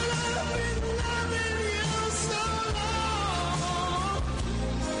 Now that I've been loving you so long,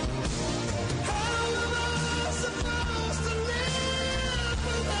 how am I supposed to live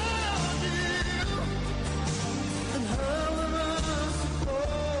without you? And how am I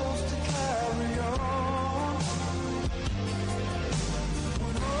supposed to carry on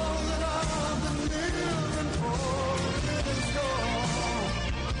when all that I've been living for is gone?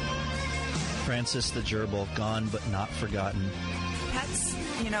 Francis the gerbil, gone but not forgotten. Pets,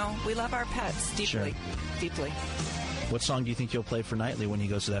 we love our pets deeply. Sure. Deeply. What song do you think you'll play for Nightly when he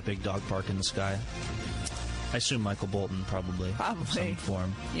goes to that big dog park in the sky? I assume Michael Bolton, probably. Probably. In some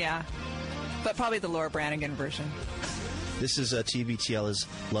form. Yeah. But probably the Laura Branigan version. This is TBTL's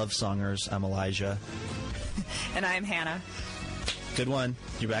Love Songers. I'm Elijah. And I'm Hannah. Good one.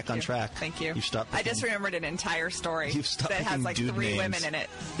 You're back on track. Thank you. You've stopped. I just remembered an entire story You've stopped that has picking like dude 3 names. women in it.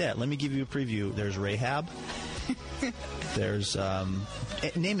 Yeah, let me give you a preview. There's Rahab. There's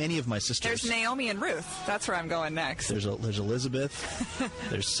name any of my sisters. There's Naomi and Ruth. That's where I'm going next. There's Elizabeth.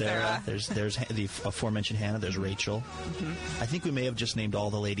 There's Sarah. There's the aforementioned Hannah. There's Rachel. I think we may have just named all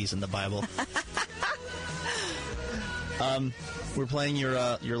the ladies in the Bible. We're playing your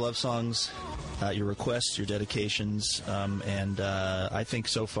love songs, your requests, your dedications, and I think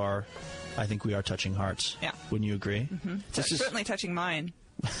so far, I think we are touching hearts. Yeah. Wouldn't you agree? Mm-hmm. This is certainly touching mine.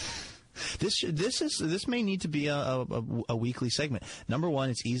 This may need to be a weekly segment. Number one,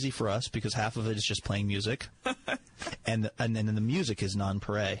 it's easy for us because half of it is just playing music, and then the music is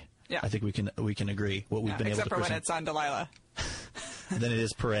non-pare. Yeah. I think we can agree. What we've been able to except for when it's on Delilah. Then it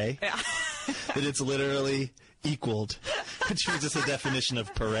is pare. Yeah. That it's literally equaled, which means it's the definition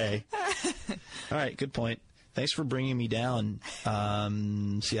of pare. All right, good point. Thanks for bringing me down.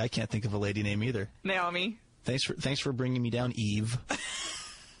 See, I can't think of a lady name either. Naomi. Thanks for bringing me down, Eve.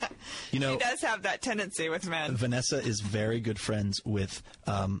 You know, he does have that tendency with men. Vanessa is very good friends with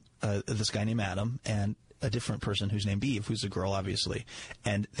this guy named Adam and a different person who's named Eve, who's a girl, obviously.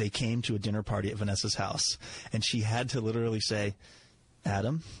 And they came to a dinner party at Vanessa's house, and she had to literally say,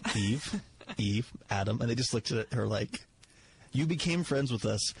 Adam, Eve, Eve, Adam. And they just looked at her like, you became friends with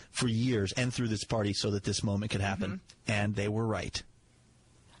us for years and through this party so that this moment could happen. Mm-hmm. And they were right.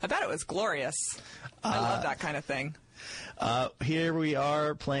 I bet it was glorious. I love that kind of thing. Here we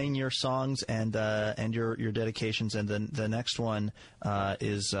are playing your songs and your dedications, and then the next one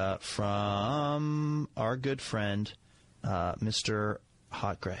is from our good friend, Mr.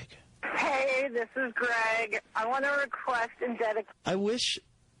 Hot Greg. Hey, this is Greg. I want to request and dedicate. I wish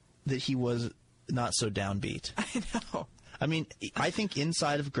that he was not so downbeat. I know. I mean, I think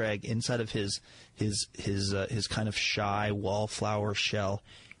inside of Greg, inside of his kind of shy wallflower shell,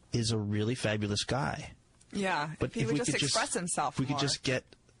 is a really fabulous guy. Yeah, but if he would just express himself more. If we could just get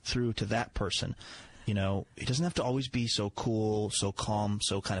through to that person. You know, he doesn't have to always be so cool, so calm,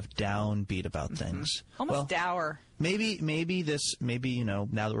 so kind of downbeat about things. Almost dour. Maybe, you know,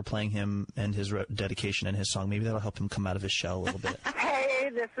 now that we're playing him and his dedication and his song, maybe that'll help him come out of his shell a little bit. Hey,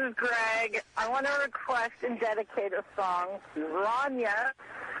 this is Greg. I want to request and dedicate a song to Rania,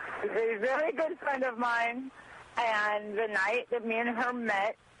 who's a very good friend of mine. And the night that me and her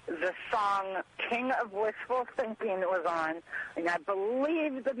met, the song King of Wishful Thinking was on. And I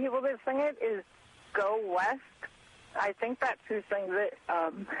believe the people that sing it is Go West. I think that's who sings it.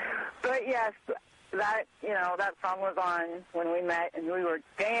 But yes, that song was on when we met, and we were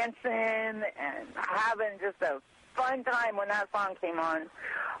dancing and having just a fun time when that song came on.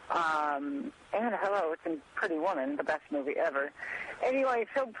 And hello, it's in Pretty Woman, the best movie ever. Anyway,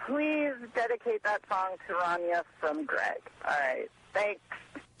 so please dedicate that song to Rania from Greg. All right, thanks.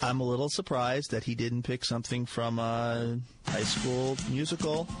 I'm a little surprised that he didn't pick something from a High School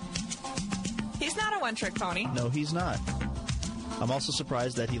Musical. He's not a one-trick pony. No, he's not. I'm also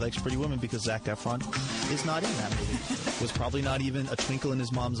surprised that he likes Pretty Woman because Zac Efron is not in that movie. Was probably not even a twinkle in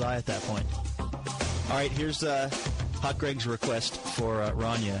his mom's eye at that point. All right, here's Hot Greg's request for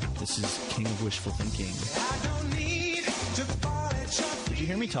Rania. This is King of Wishful Thinking. Did you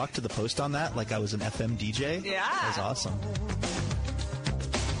hear me talk to the post on that like I was an FM DJ? Yeah. That was awesome.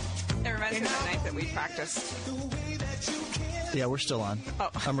 It reminds me of the night that we practiced. Yeah, we're still on. Oh.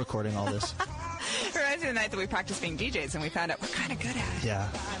 I'm recording all this. It reminds me of the night that we practiced being DJs and we found out we're kind of good at it. Yeah,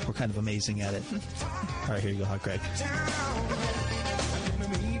 we're kind of amazing at it. All right, here you go, Hot Greg.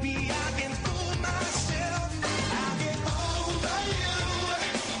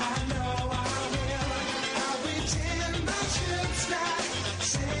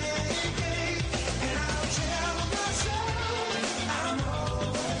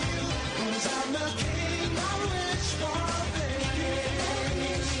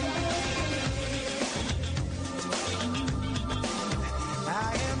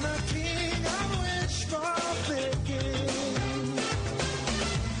 I am the king of wishful thinking.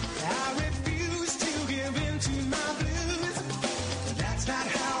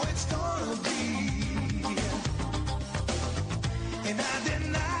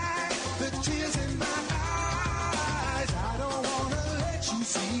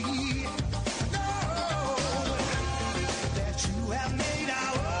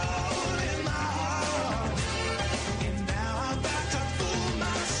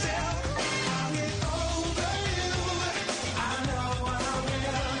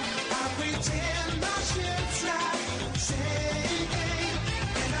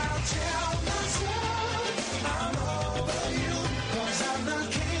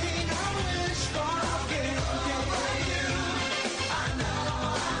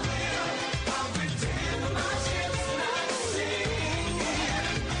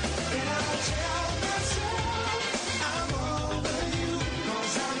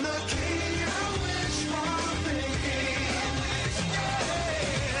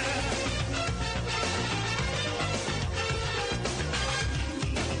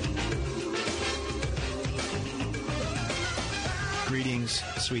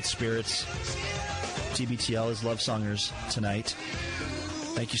 sweet spirits. TBTL is Love Songers tonight.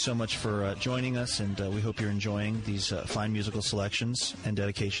 Thank you so much for joining us, and we hope you're enjoying these fine musical selections and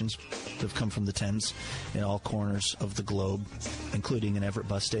dedications that have come from the Tens in all corners of the globe, including an Everett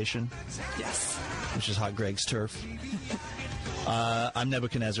bus station. Yes. Which is Hot Greg's turf. I'm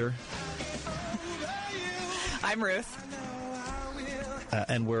Nebuchadnezzar. I'm Ruth.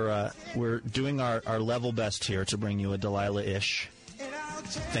 And we're doing our level best here to bring you a Delilah-ish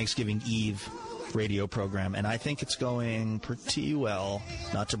Thanksgiving Eve radio program, and I think it's going pretty well.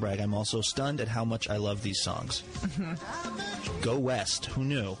 Not to brag, I'm also stunned at how much I love these songs. Mm-hmm. Go West. Who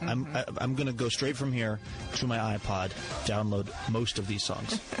knew? Mm-hmm. I'm going to go straight from here to my iPod, download most of these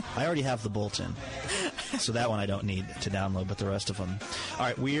songs. I already have the Bulletin, so that one I don't need to download, but the rest of them. All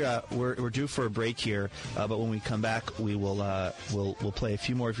right, we're due for a break here, but when we come back, we will we'll play a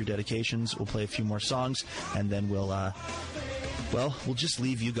few more of your dedications. We'll play a few more songs, and then we'll just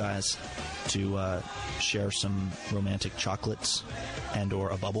leave you guys to share some romantic chocolates and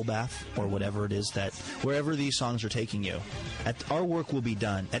or a bubble bath or whatever it is that wherever these songs are taking you. Our work will be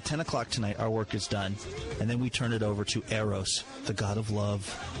done. At 10 o'clock tonight, our work is done. And then we turn it over to Eros, the god of love.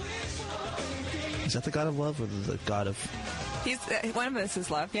 Is that the god of love or the god of... He's one of us is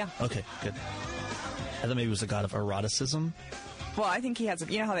love, yeah. Okay, good. I thought maybe it was the god of eroticism. Well, I think he has...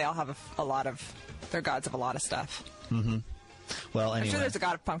 You know how they all have a lot of... They're gods of a lot of stuff. Mm-hmm. Well, anyway. I'm sure there's a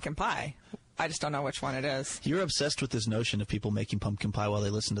god of pumpkin pie. I just don't know which one it is. You're obsessed with this notion of people making pumpkin pie while they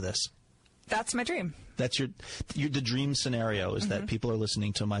listen to this. That's my dream. That's the dream scenario is that people are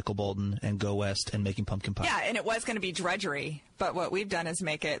listening to Michael Bolton and Go West and making pumpkin pie. Yeah, and it was going to be drudgery, but what we've done is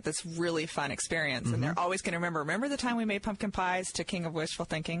make it this really fun experience. And they're always going to remember the time we made pumpkin pies to King of Wishful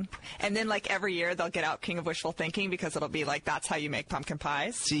Thinking? And then like every year they'll get out King of Wishful Thinking because it'll be like, that's how you make pumpkin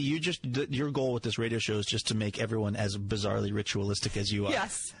pies. See, your goal with this radio show is just to make everyone as bizarrely ritualistic as you are.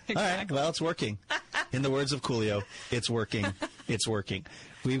 Yes, exactly. All right, well, it's working. In the words of Coolio, it's working. It's working.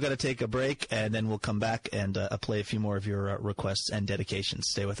 We've got to take a break, and then we'll come back and play a few more of your requests and dedications.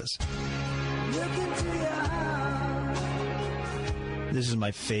 Stay with us. This is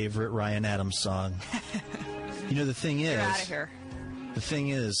my favorite Ryan Adams song. You know, the thing is... Get out of here. The thing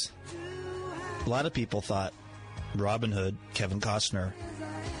is, a lot of people thought Robin Hood, Kevin Costner,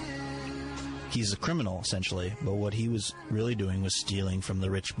 he's a criminal, essentially, but what he was really doing was stealing from the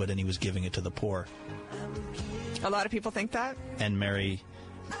rich, but then he was giving it to the poor. A lot of people think that? And Mary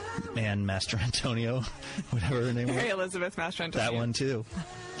Ann Master Antonio, whatever her name was. Mary Elizabeth Master Antonio. That one, too.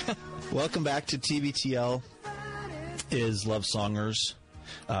 Welcome back to TBTL is Love Songers.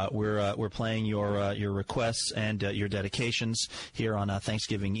 We're playing your requests and your dedications here on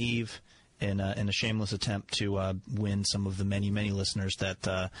Thanksgiving Eve in a shameless attempt to win some of the many listeners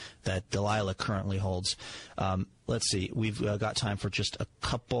that Delilah currently holds. Let's see, we've got time for just a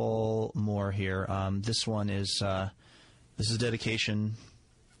couple more here. This one is dedication,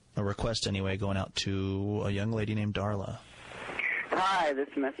 a request anyway, going out to a young lady named Darla. Hi, this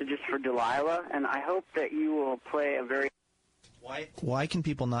message is for Delilah, and I hope that you will play a very... Why can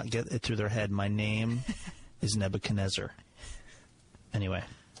people not get it through their head? My name is Nebuchadnezzar. Anyway.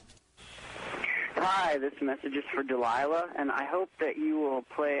 Hi, this message is for Delilah, and I hope that you will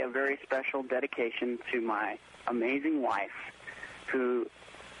play a very special dedication to my amazing wife, who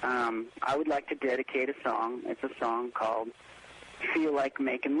I would like to dedicate a song. It's a song called Feel Like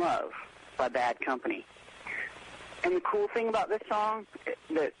Making Love by Bad Company. And the cool thing about this song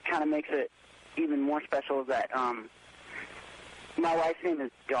that kind of makes it even more special is that my wife's name is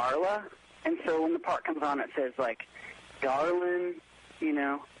Darla, and so when the part comes on, it says, like, darling, you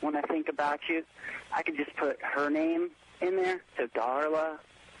know, when I think about you, I could just put her name in there. So Darla,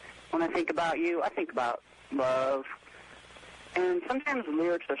 when I think about you, I think about love. And sometimes the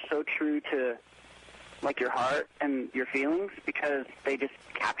lyrics are so true to, like, your heart and your feelings because they just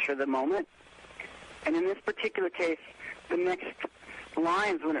capture the moment. And in this particular case, the next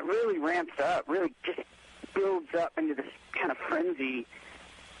lines, when it really ramps up, really just builds up into this kind of frenzy,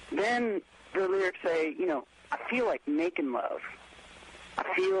 then the lyrics say, you know, I feel like making love. I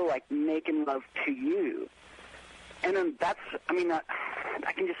feel like making love to you. And then that's, I mean,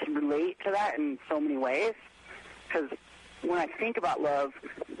 I can just relate to that in so many ways. Because when I think about love,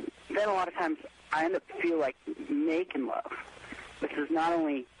 then a lot of times I end up feel like making love. This is not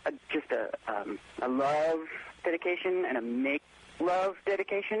only just a love dedication and a make love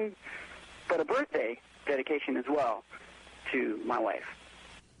dedication, but a birthday dedication as well to my wife.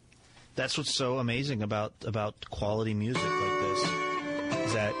 That's what's so amazing about quality music like this,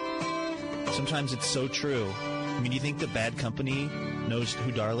 is that sometimes it's so true. I mean, do you think that Bad Company knows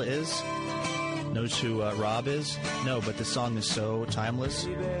who Darla is? knows who Rob is? No, but the song is so timeless,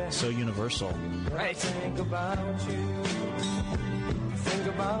 so universal. Right. Think about you. Think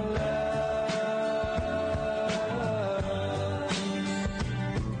about love.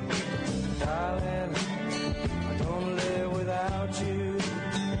 Darling, I don't live without you.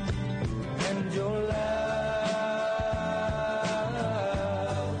 And your love.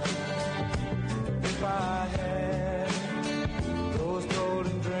 If I had those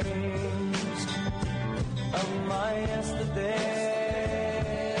golden dreams of my yesterday,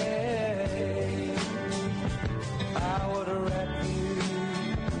 I would wrap you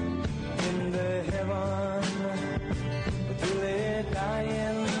in the heaven, but you lay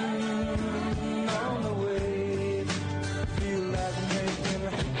dying on the way. Feel like making,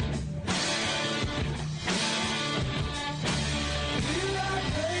 feel like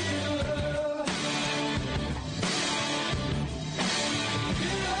making love. Feel like making love.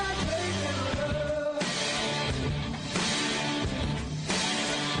 Feel like making love.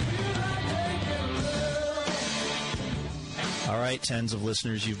 All right, tens of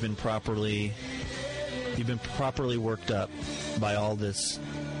listeners, you've been properly worked up by all this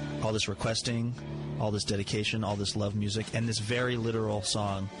requesting, all this dedication, all this love music, and this very literal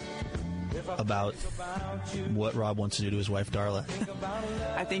song about what Rob wants to do to his wife, Darla.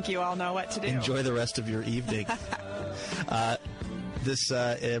 I think you all know what to do. Enjoy the rest of your evening. This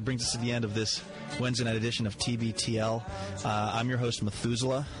brings us to the end of this Wednesday night edition of TBTL. I'm your host,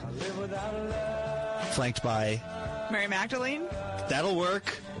 Methuselah, flanked by... Mary Magdalene? That'll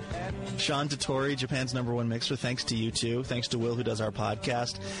work. Sean Dottori, Japan's #1 mixer. Thanks to you, too. Thanks to Will, who does our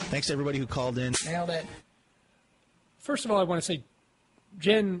podcast. Thanks to everybody who called in. Nailed it. First of all, I want to say,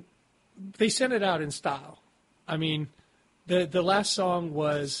 Jen, they sent it out in style. I mean, the last song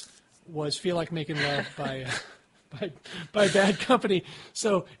was "Feel Like Making Love" by Bad Company.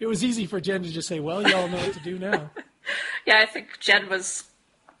 So it was easy for Jen to just say, "Well, y'all know what to do now." Yeah, I think Jen was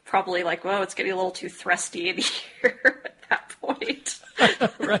probably like, "Whoa, it's getting a little too thrusty in here." At that point.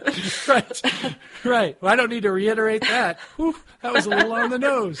 Right. Well, I don't need to reiterate that. Whew, that was a little on the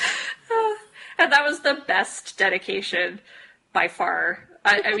nose. And that was the best dedication by far.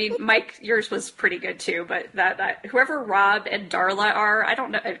 I mean, Mike, yours was pretty good too. But that whoever Rob and Darla are, I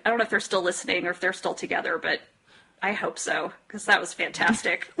don't know if they're still listening or if they're still together, but I hope so because that was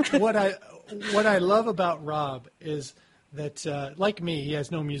fantastic. What I love about Rob is that, like me, he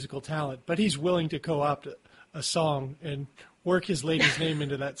has no musical talent, but he's willing to co-opt a song and work his lady's name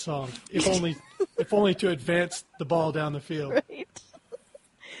into that song, if only to advance the ball down the field.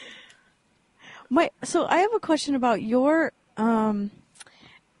 Right. So I have a question about your.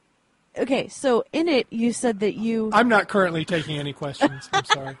 Okay, so in it you said that you. I'm not currently taking any questions. I'm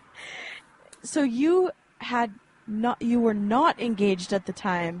sorry. So you were not engaged at the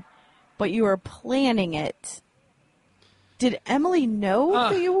time, but you were planning it. Did Emily know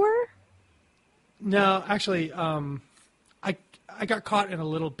who you were? No, actually, I got caught in a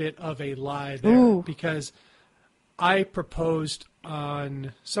little bit of a lie there because I proposed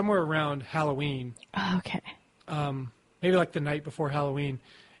on somewhere around Halloween. Oh, okay. Maybe like the night before Halloween.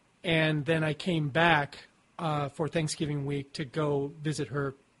 And then I came back for Thanksgiving week to go visit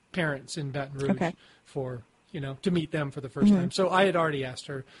her parents in Baton Rouge for, to meet them for the first time. So I had already asked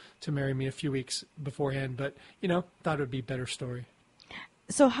her to marry me a few weeks beforehand, but, thought it would be a better story.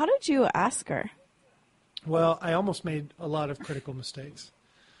 So how did you ask her? Well, I almost made a lot of critical mistakes.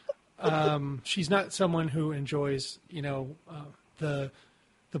 She's not someone who enjoys, the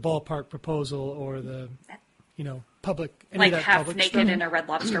ballpark proposal or the, public. Like half naked stuff. In a Red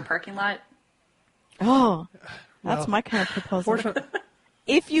Lobster parking lot. Oh, that's my kind of proposal.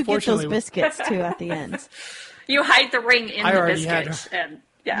 If you get those biscuits too at the end, you hide the ring in the biscuit, and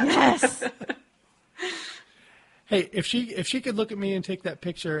yes. Hey, if she could look at me and take that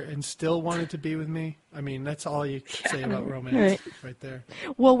picture and still wanted to be with me, I mean, that's all you can say about romance right there.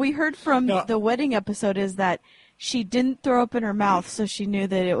 Well, we heard from the wedding episode is that she didn't throw up in her mouth, so she knew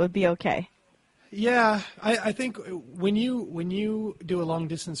that it would be okay. Yeah, I think when you do a long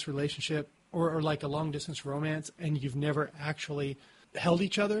distance relationship or like a long distance romance and you've never actually held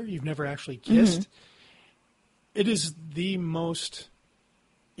each other, you've never actually kissed, it is the most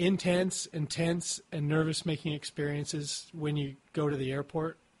intense and nervous-making experiences when you go to the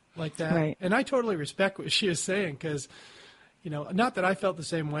airport like that. Right. And I totally respect what she is saying because, not that I felt the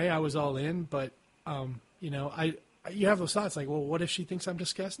same way. I was all in, but, you have those thoughts like, well, what if she thinks I'm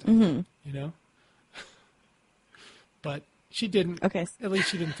disgusting? But she didn't. Okay. At least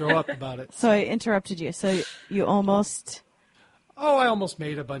she didn't throw up about it. So I interrupted you. So you almost... Oh, I almost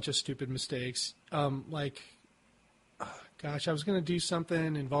made a bunch of stupid mistakes. gosh, I was going to do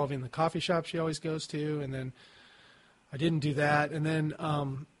something involving the coffee shop she always goes to, and then I didn't do that. And then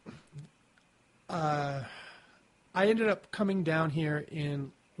I ended up coming down here it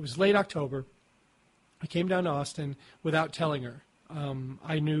was late October. I came down to Austin without telling her.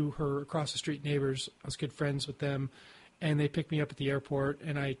 I knew her across the street neighbors. I was good friends with them, and they picked me up at the airport,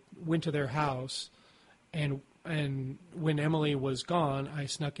 and I went to their house, and when Emily was gone, I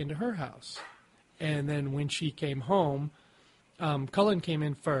snuck into her house. And then when she came home, Cullen came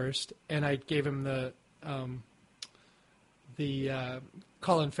in first, and I gave him the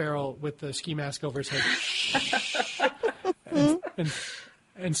Colin Farrell with the ski mask over his head,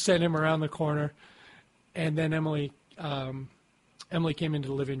 and sent him around the corner. And then Emily came into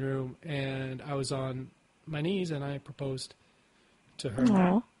the living room, and I was on my knees, and I proposed to her.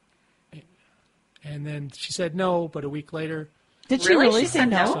 Aww. And then she said no, but a week later... Did she really say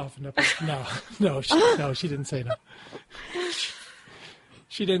no? No, she didn't say no.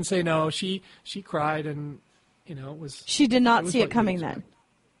 She didn't say no. She cried, and it was. She did not see it coming then.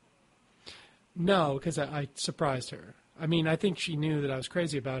 No, because I surprised her. I mean, I think she knew that I was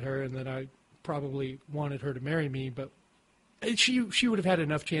crazy about her, and that I probably wanted her to marry me, but she would have had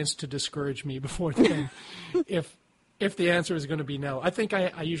enough chance to discourage me before then, if the answer was going to be no. I think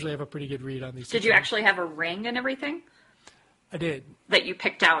I usually have a pretty good read on these. Did you actually have a ring and everything? I did. That you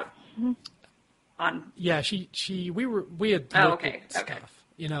picked out on? Yeah, we had looked at stuff.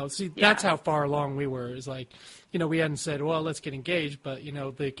 That's how far along we were. Is like, we hadn't said, well, let's get engaged, but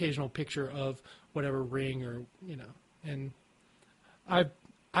the occasional picture of whatever ring or and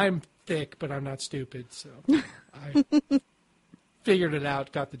I'm thick, but I'm not stupid, so I figured it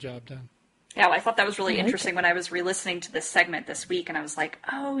out, got the job done. Yeah, well, I thought that was really interesting when I was re-listening to this segment this week, and I was like,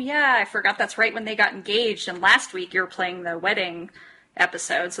 oh, yeah, I forgot that's right when they got engaged, and last week you were playing the wedding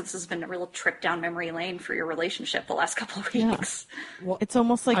episode, so this has been a real trip down memory lane for your relationship the last couple of weeks. Yeah. Well, it's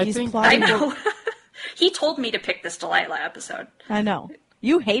almost like he's plotting. I know. He told me to pick this Delilah episode. I know.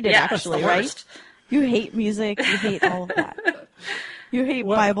 You hate it, actually, right? You hate music. You hate all of that. You hate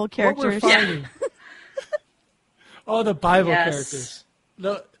Bible characters. What we're finding. Oh, the Bible characters.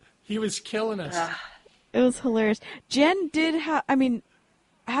 He was killing us. It was hilarious. Jen did having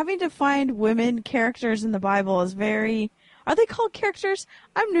to find women characters in the Bible is very... Are they called characters?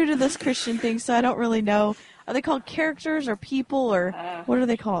 I'm new to this Christian thing, so I don't really know. Are they called characters or people, or what are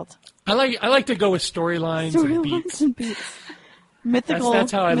they called? I like to go with storylines and beats. Mythical,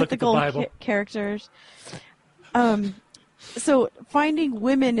 that's how I look at the Bible. Characters. So finding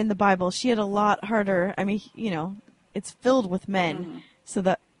women in the Bible, she had a lot harder. I mean, it's filled with men, Mm-hmm. so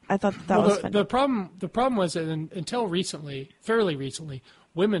that I thought that was funny. The problem was that until fairly recently,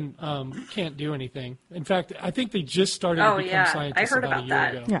 women can't do anything. In fact, I think they just started to become scientists about a year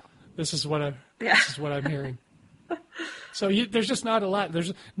ago. Yeah. This is what I'm hearing. So there's just not a lot.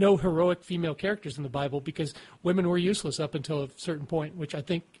 There's no heroic female characters in the Bible because women were useless up until a certain point, which I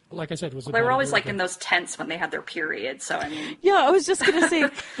think, like I said, was. They were always like in those tents when they had their period. So I mean. Yeah, I was just gonna say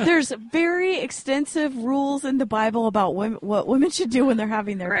there's very extensive rules in the Bible about what women should do when they're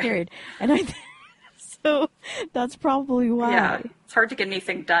having their period, and so that's probably why. Yeah, it's hard to get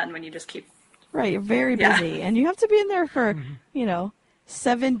anything done when you just keep. Right, you're very busy, and you have to be in there for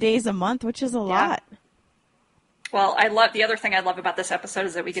 7 days a month, which is a lot. Well, the other thing I love about this episode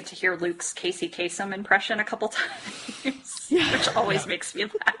is that we get to hear Luke's Casey Kasem impression a couple times, which always makes me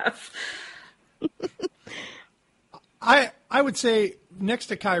laugh. I would say next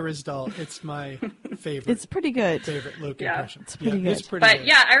to Kai Ryssdal, it's my favorite. It's pretty good. Favorite Luke impression. It's pretty good. It's pretty good.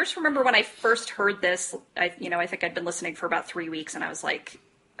 Yeah, I just remember when I first heard this. I think I'd been listening for about 3 weeks, and I was like,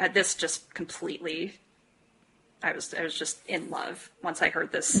 this just completely. I was just in love once I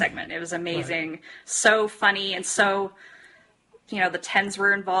heard this segment. It was amazing, so funny, and so, the Tens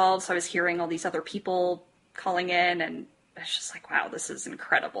were involved. So I was hearing all these other people calling in, and it's just like, wow, this is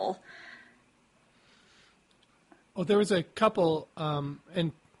incredible. Well, there was a couple,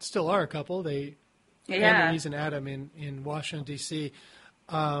 and still are a couple. Annalise and Adam in Washington D.C.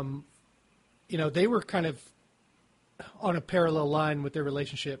 They were kind of on a parallel line with their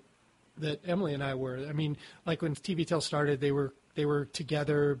relationship that Emily and I were. I mean, like when TV Tell started, they were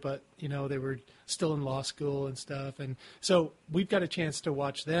together, but they were still in law school and stuff. And so we've got a chance to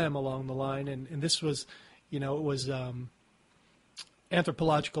watch them along the line. And this was, it was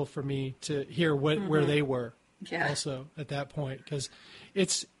anthropological for me to hear where they were also at that point, because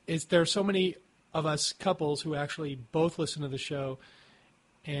there are so many of us couples who actually both listen to the show,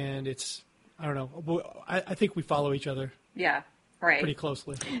 and I don't know. I think we follow each other. Yeah. Right. Pretty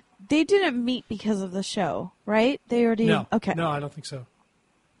closely. They didn't meet because of the show, right? They already... No. Okay. No, I don't think so.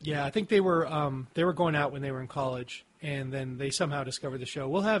 Yeah, I think they were going out when they were in college, and then they somehow discovered the show.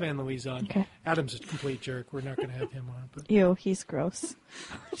 We'll have Anne Louise on. Okay. Adam's a complete jerk. We're not going to have him on. But Ew, he's gross.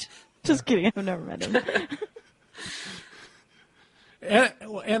 Just kidding. I've never met him.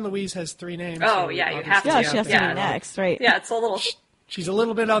 Anne Louise has 3 names. Oh, so yeah, you have to. Yeah, she has to Yeah. be next, right? Yeah, it's a little. She's a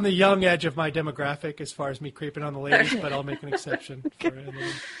little bit on the young edge of my demographic as far as me creeping on the ladies, but I'll make an exception for Anne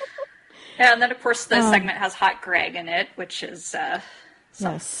Louise. Yeah, and then, of course, the segment has Hot Greg in it, which is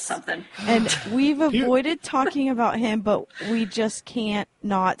Yes. something. And we've avoided talking about him, but we just can't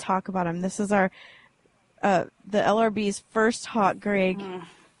not talk about him. This is our the LRB's first Hot Greg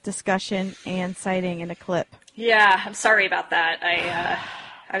discussion and sighting in a clip. Yeah, I'm sorry about that.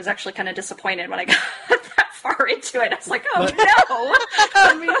 I was actually kind of disappointed when I got that far into it. I was like, oh,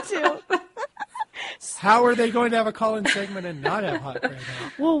 no! Me too. How are they going to have a call-in segment and not have Hot Greg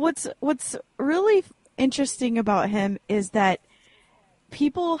on? Well, what's really interesting about him is that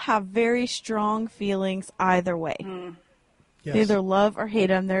people have very strong feelings either way. Yes. They either love or hate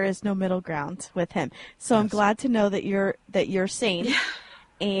him. There is no middle ground with him. So I'm glad to know that you're sane.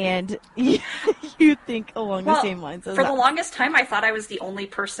 And you think along the same lines as for that. the longest time, I thought I was the only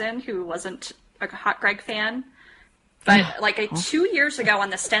person who wasn't a Hot Greg fan. But 2 years ago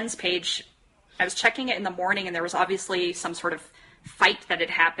on the Stens page, I was checking it in the morning, and there was obviously some sort of fight that had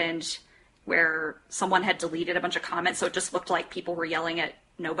happened where someone had deleted a bunch of comments, so it just looked like people were yelling at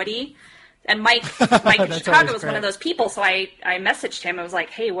nobody. And Mike in Chicago was one of those people, so I messaged him. I was like,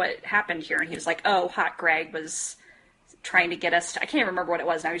 hey, what happened here? And he was like, oh, Hot Greg was trying to get us to, I can't remember what it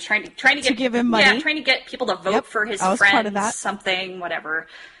was. And I was trying to give him money. Yeah, trying to get people to vote for his friends, something, whatever.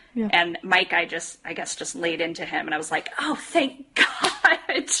 Yeah. And Mike, I guess just laid into him, and I was like, oh, thank God.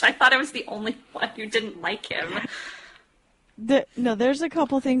 I thought I was the only one who didn't like him. No, there's a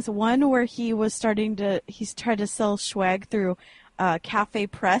couple things. One where he's tried to sell swag through Cafe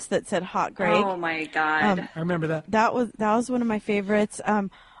Press that said Hot Greg. Oh my God. I remember that. That was one of my favorites.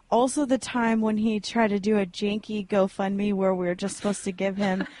 Also the time when he tried to do a janky GoFundMe where we were just supposed to give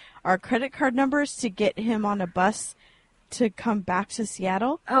him our credit card numbers to get him on a bus to come back to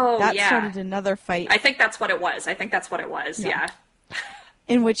Seattle. Oh, that yeah. started another fight. I think that's what it was. Yeah.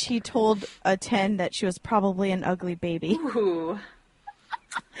 In which he told a 10 that she was probably an ugly baby. Ooh.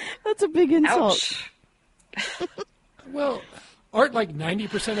 That's a big insult. Ouch. Well, aren't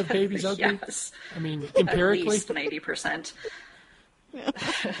 90% of babies ugly? Yes. I mean, empirically. At least 90%.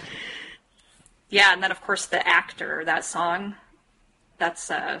 Yeah, and then of course the actor, that song, that's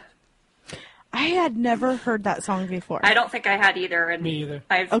I had never heard that song before. I don't think I had either, and Me either.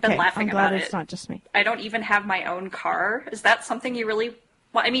 I've been laughing I'm glad about it's it. not just me. I don't even have my own car. Is that something you really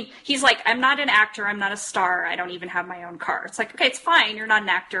want? I mean, he's like, I'm not an actor, I'm not a star, I don't even have my own car. It's like, okay, it's fine, you're not an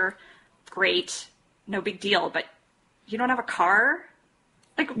actor, great, no big deal, but you don't have a car?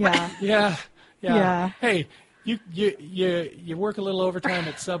 Like, Yeah. Yeah. Hey, you work a little overtime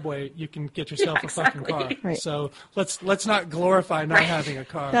at Subway, you can get yourself a fucking car. Right. So let's not glorify not having a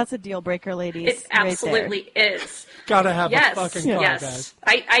car. That's a deal breaker, ladies. It absolutely is. Gotta have a fucking car, guys.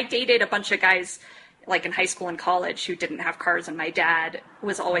 I dated a bunch of guys like in high school and college who didn't have cars, and my dad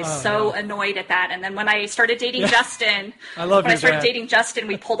was always annoyed at that. And then when I started dating Justin, dating Justin,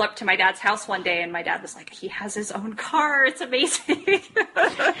 we pulled up to my dad's house one day, and my dad was like, he has his own car. It's amazing.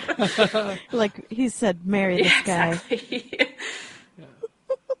 Like he said, marry this guy. Exactly.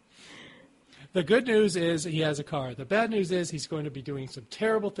 The good news is he has a car. The bad news is he's going to be doing some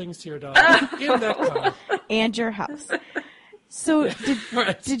terrible things to your dog in that car. And your house. So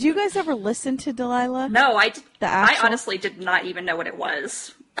did you guys ever listen to Delilah? No, I did. I honestly did not even know what it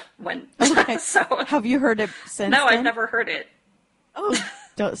was when. Okay. So have you heard it since? No, then? I've never heard it. Oh,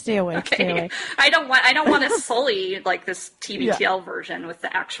 don't stay away. Okay. Stay away. I don't want to sully like this TBTL version with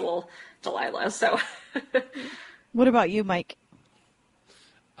the actual Delilah. So. What about you, Mike?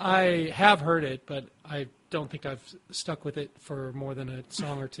 I have heard it, but I don't think I've stuck with it for more than a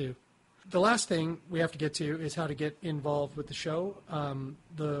song or two. The last thing we have to get to is how to get involved with the show.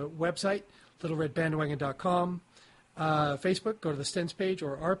 The website, littleredbandwagon.com. Facebook, go to the Stens page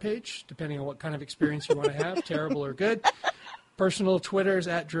or our page, depending on what kind of experience you want to have, terrible or good. Personal Twitters,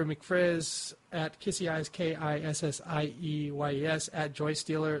 at Drew McFrizz, at Kissy Eyes, KISSIEYES, at Joy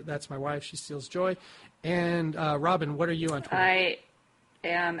Stealer. That's my wife. She steals joy. And Robin, what are you on Twitter? I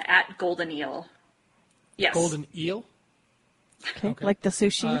am at Golden Eel. Yes. Golden Eel? Okay. Like the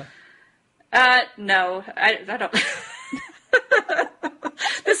sushi? No, I don't.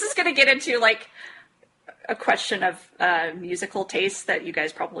 This is going to get into like a question of musical taste that you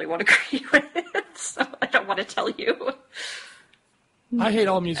guys probably won't agree with, so I don't want to tell you. I hate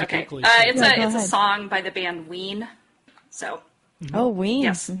all music equally. It's a song by the band Ween. So Oh, ween.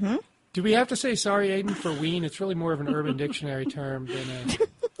 Yes. Mm-hmm. Do we have to say sorry, Aiden, for ween? It's really more of an Urban Dictionary term than a...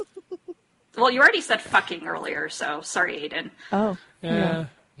 Well, you already said fucking earlier, so sorry, Aiden. Oh. Yeah.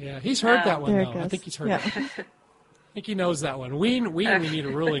 He's heard that one, There it though. I goes. think he's heard Yeah. that. I think he knows that one. Ween we need a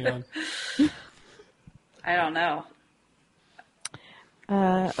ruling on. I don't know.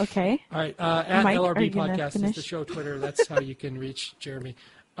 Okay. All right. At Mike, are LRB you gonna Podcast is finish? the show Twitter. That's how you can reach Jeremy.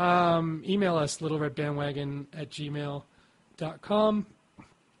 Email us, littleredbandwagon@gmail.com.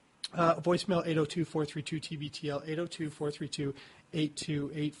 Voicemail 802-432-TBTL,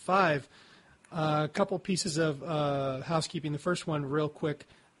 802-432-8285. A couple pieces of housekeeping. The first one, real quick.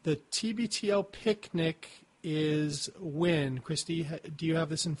 The TBTL picnic is when? Christy, do you have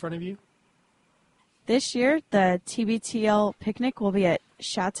this in front of you? This year, the TBTL picnic will be at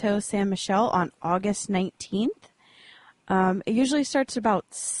Chateau Saint Michel on August 19th. It usually starts about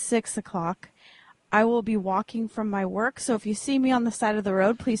 6 o'clock. I will be walking from my work, so if you see me on the side of the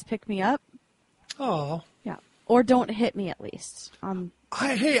road, please pick me up. Oh. Yeah. Or don't hit me, at least.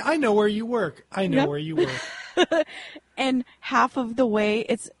 Hey, I know where you work. I know where you work. And half of the way,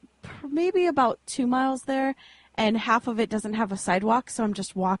 it's maybe about 2 miles there, and half of it doesn't have a sidewalk, so I'm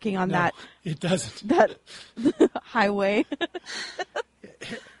just walking on No, it doesn't. that highway.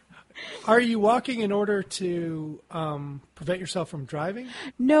 Are you walking in order to prevent yourself from driving?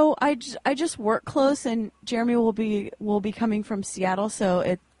 No, I just work close, and Jeremy will be coming from Seattle,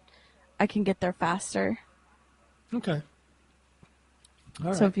 so I can get there faster. Okay.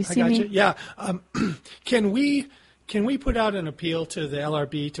 All So right. if you I see me, gotcha. Yeah. Can we put out an appeal to the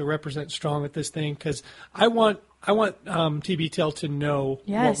LRB to represent strong at this thing? Because I want TBTL to know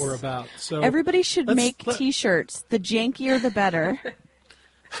Yes. what we're about. So everybody should make T-shirts. The jankier, the better.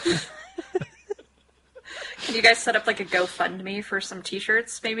 Can you guys set up like a GoFundMe for some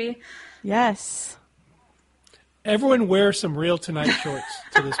T-shirts, maybe? Yes. Everyone wear some Real Tonight shorts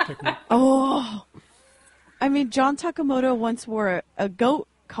to this picnic. Oh, I mean, John Takamoto once wore a goat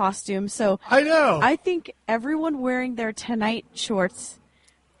costume, so I know. I think everyone wearing their Tonight shorts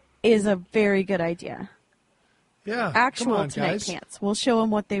is a very good idea. Yeah. Actual come on, Tonight guys. pants. We'll show them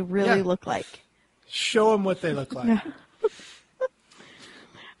what they really look like. Show them what they look like.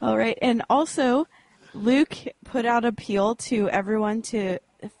 All right, and also, Luke put out an appeal to everyone to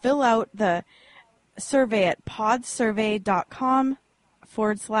fill out the survey at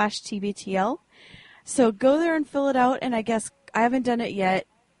podsurvey.com/TBTL. So go there and fill it out, and I guess I haven't done it yet,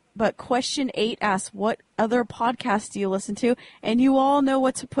 but question 8 asks, what other podcasts do you listen to? And you all know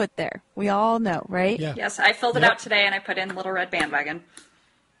what to put there. We all know, right? Yeah. Yes, I filled it out today, and I put in Little Red Bandwagon.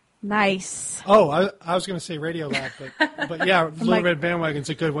 Nice. Oh, I was going to say Radio Lab, but yeah, Little like- Red Bandwagon's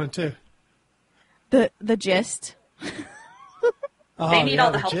a good one too. The gist. They need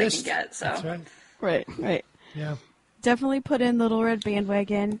all the the help gist. they can get, so. That's right. Right. Yeah. Definitely put in Little Red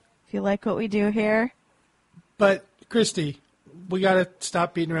Bandwagon if you like what we do here. But Christy, we got to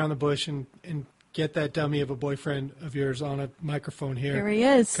stop beating around the bush and get that dummy of a boyfriend of yours on a microphone here. Here he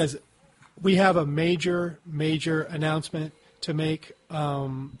is. Because we have a major announcement to make,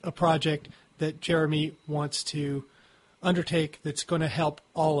 a project that Jeremy wants to undertake that's going to help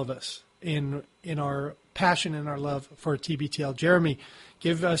all of us in our passion and our love for TBTL. Jeremy,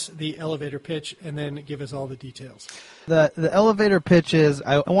 give us the elevator pitch and then give us all the details. The elevator pitch is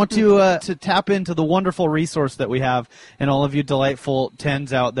I want to tap into the wonderful resource that we have and all of you delightful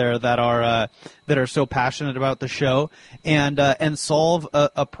tens out there that are so passionate about the show and solve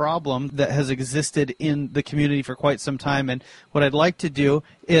a problem that has existed in the community for quite some time. And what I'd like to do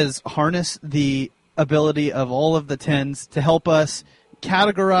is harness the ability of all of the tens to help us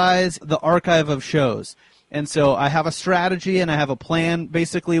categorize the archive of shows. And so I have a strategy and I have a plan.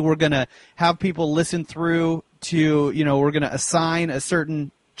 Basically, we're going to have people listen through to, we're going to assign a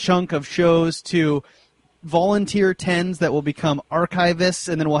certain chunk of shows to volunteer tens that will become archivists,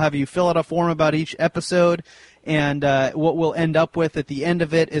 and then we'll have you fill out a form about each episode. And what we'll end up with at the end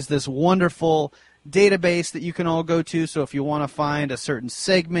of it is this wonderful database that you can all go to. So if you want to find a certain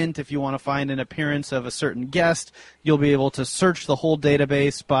segment, if you want to find an appearance of a certain guest, you'll be able to search the whole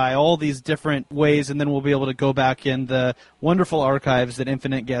database by all these different ways, and then we'll be able to go back in the wonderful archives that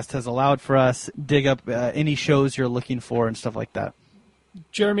Infinite Guest has allowed for us, dig up any shows you're looking for and stuff like that.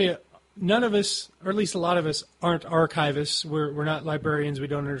 Jeremy, none of us, or at least a lot of us, aren't archivists. We're not librarians. We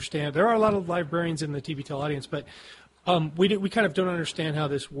don't understand. There are a lot of librarians in the TBTL audience, but we kind of don't understand how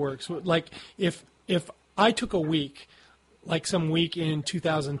this works. Like if I took a week, like some week in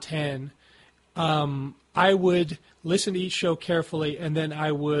 2010, I would listen to each show carefully, and then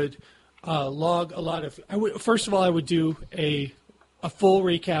I would log a lot of. First of all, I would do a full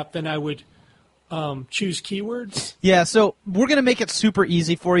recap. Then I would choose keywords? Yeah, so we're going to make it super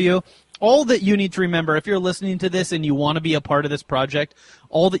easy for you. All that you need to remember, if you're listening to this and you want to be a part of this project,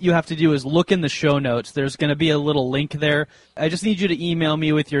 all that you have to do is look in the show notes. There's going to be a little link there. I just need you to email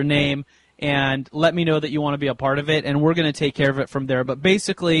me with your name and let me know that you want to be a part of it, and we're going to take care of it from there. But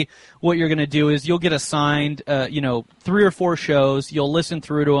basically, what you're going to do is you'll get assigned, 3 or 4 shows. You'll listen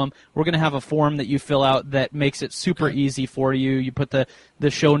through to them. We're going to have a form that you fill out that makes it super easy for you. You put the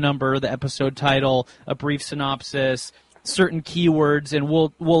show number, the episode title, a brief synopsis, certain keywords, and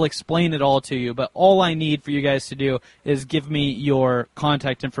we'll explain it all to you. But all I need for you guys to do is give me your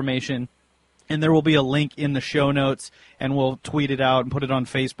contact information, and there will be a link in the show notes, and we'll tweet it out and put it on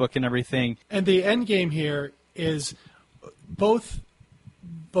Facebook and everything. And the end game here is both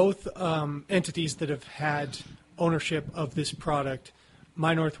entities that have had ownership of this product,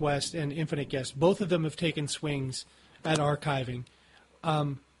 My Northwest and Infinite Guest, both of them have taken swings at archiving.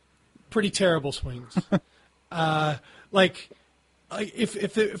 Pretty terrible swings.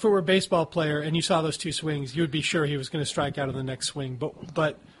 If it were a baseball player and you saw those 2 swings, you would be sure he was going to strike out on the next swing.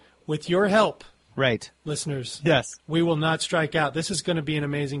 But with your help, right, listeners, yes, we will not strike out. This is going to be an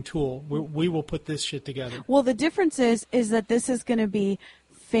amazing tool. We will put this shit together. Well, the difference is that this is going to be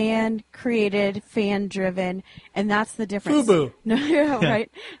fan-created, fan-driven, and that's the difference. FUBU. No,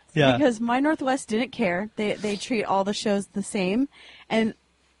 right? Yeah. Because My Northwest didn't care. They treat all the shows the same, and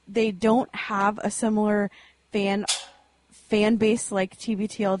they don't have a similar fan base like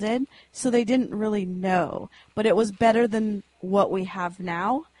TBTL did, so they didn't really know. But it was better than what we have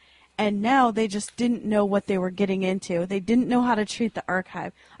now, and now they just didn't know what they were getting into. They didn't know how to treat the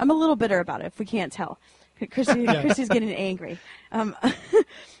archive. I'm a little bitter about it, if we can't tell. Christy's getting angry. And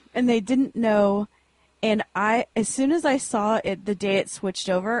they didn't know, and as soon as I saw it the day it switched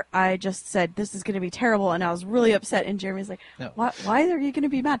over, I just said, this is going to be terrible, and I was really upset, and Jeremy's like, No. why are you going to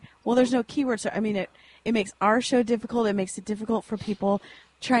be mad? Well, there's no keywords. I mean, it makes our show difficult. It makes it difficult for people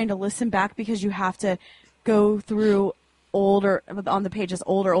trying to listen back because you have to go through on the pages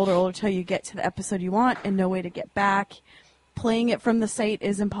older till you get to the episode you want and no way to get back. Playing it from the site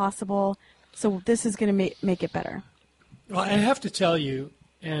is impossible. So this is going to make it better. Well, I have to tell you,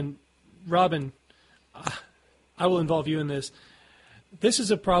 and Robin, I will involve you in this. This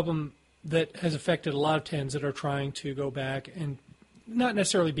is a problem that has affected a lot of TENs that are trying to go back and not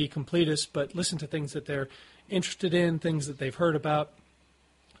necessarily be completists, but listen to things that they're interested in, things that they've heard about.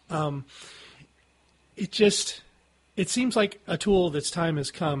 It seems like a tool that's time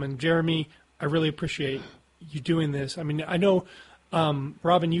has come. And Jeremy, I really appreciate you doing this. I mean, I know,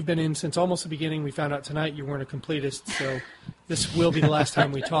 Robin, you've been in since almost the beginning. We found out tonight you weren't a completist, so this will be the last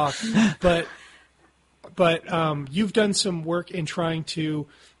time we talk. But you've done some work in trying to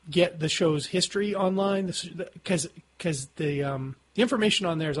get the show's history online, because the information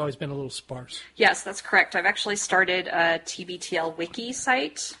on there has always been a little sparse. Yes, that's correct. I've actually started a TBTL wiki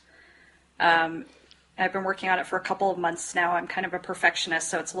site. I've been working on it for a couple of months now. I'm kind of a perfectionist,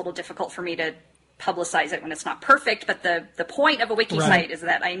 so it's a little difficult for me to publicize it when it's not perfect. But the point of a wiki site is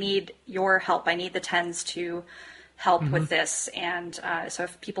that I need your help. I need the TENs to help with this. And so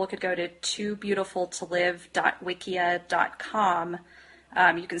if people could go to toobeautifultolive.wikia.com,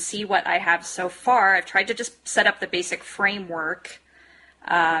 you can see what I have so far. I've tried to just set up the basic framework,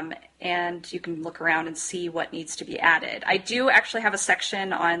 and you can look around and see what needs to be added. I do actually have a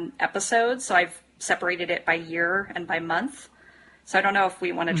section on episodes, so I've separated it by year and by month. So I don't know if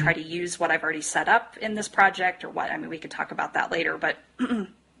we want to try to use what I've already set up in this project or what. I mean, we could talk about that later, but a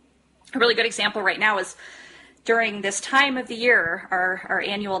really good example right now is during this time of the year, our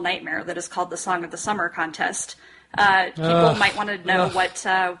annual nightmare that is called the Song of the Summer contest. People might want to know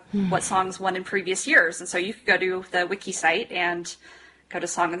what songs won in previous years. And so you could go to the wiki site and go to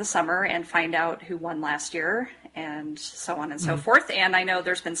Song of the Summer and find out who won last year and so on and so forth. And I know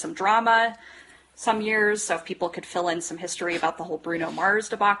there's been some drama some years, so if people could fill in some history about the whole Bruno Mars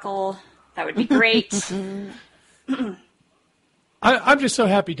debacle, that would be great. I'm just so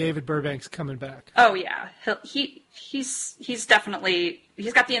happy David Burbank's coming back. Oh yeah, he's definitely,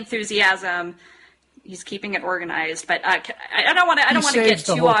 he's got the enthusiasm. He's keeping it organized, but I don't want to get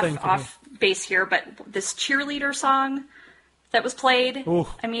too off base here. But this cheerleader song that was played,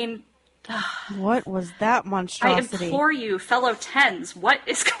 I mean, what was that monstrosity? I implore you, fellow TENs, what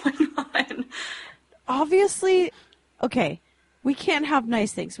is going on? Obviously, okay, we can't have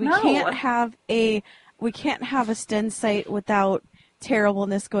nice things. We can't have a STEN site without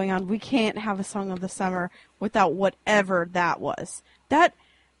terribleness going on. We can't have a Song of the Summer without whatever that was. That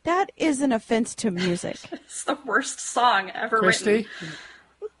is an offense to music. It's the worst song ever Christy, written.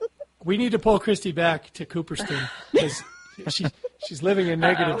 we need to pull Christy back to Cooperstown because She's living in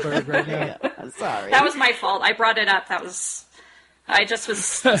Negativeburg right now. I'm sorry. That was my fault. I brought it up. I just was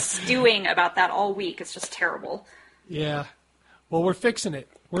stewing about that all week. It's just terrible. Yeah. Well, we're fixing it.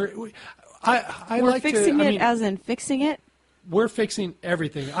 We're fixing it as in fixing it? We're fixing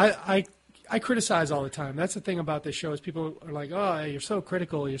everything. I criticize all the time. That's the thing about this show is people are like, oh, you're so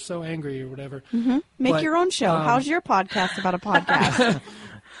critical, you're so angry or whatever. Mm-hmm. Make your own show. How's your podcast about a podcast?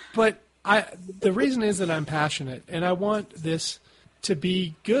 But the reason is that I'm passionate, and I want this to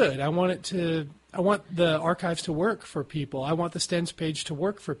be good. I want the archives to work for people. I want the Stens page to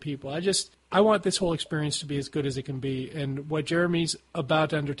work for people. I want this whole experience to be as good as it can be, and what Jeremy's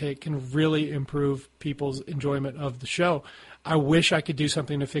about to undertake can really improve people's enjoyment of the show. I wish I could do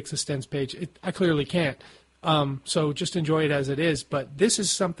something to fix the Stens page. I clearly can't. So just enjoy it as it is. But this is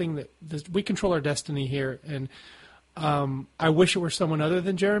something that we control our destiny here, and I wish it were someone other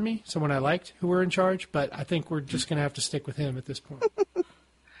than Jeremy, someone I liked, who were in charge. But I think we're just going to have to stick with him at this point.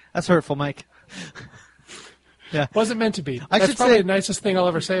 That's hurtful, Mike. Yeah, wasn't meant to be. That's probably the nicest thing I'll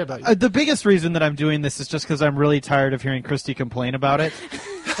ever say about you. The biggest reason that I'm doing this is just because I'm really tired of hearing Christy complain about it.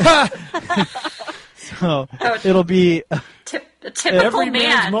 So it'll be a typical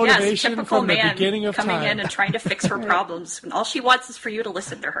man. Motivation yes, typical from man the beginning of coming time. in and trying to fix her problems. And all she wants is for you to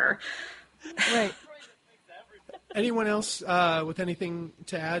listen to her. Right. Anyone else with anything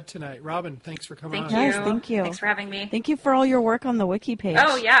to add tonight? Robin, thanks for coming on. Yes, thank you. Thanks for having me. Thank you for all your work on the wiki page.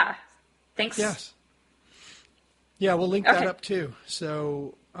 Oh, yeah. Thanks. Yes. Yeah, we'll link that up too.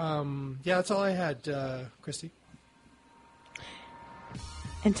 So, that's all I had, Christy.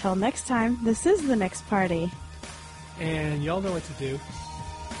 Until next time, this is The Next Party. And y'all know what to do.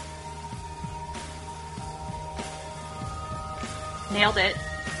 Nailed it.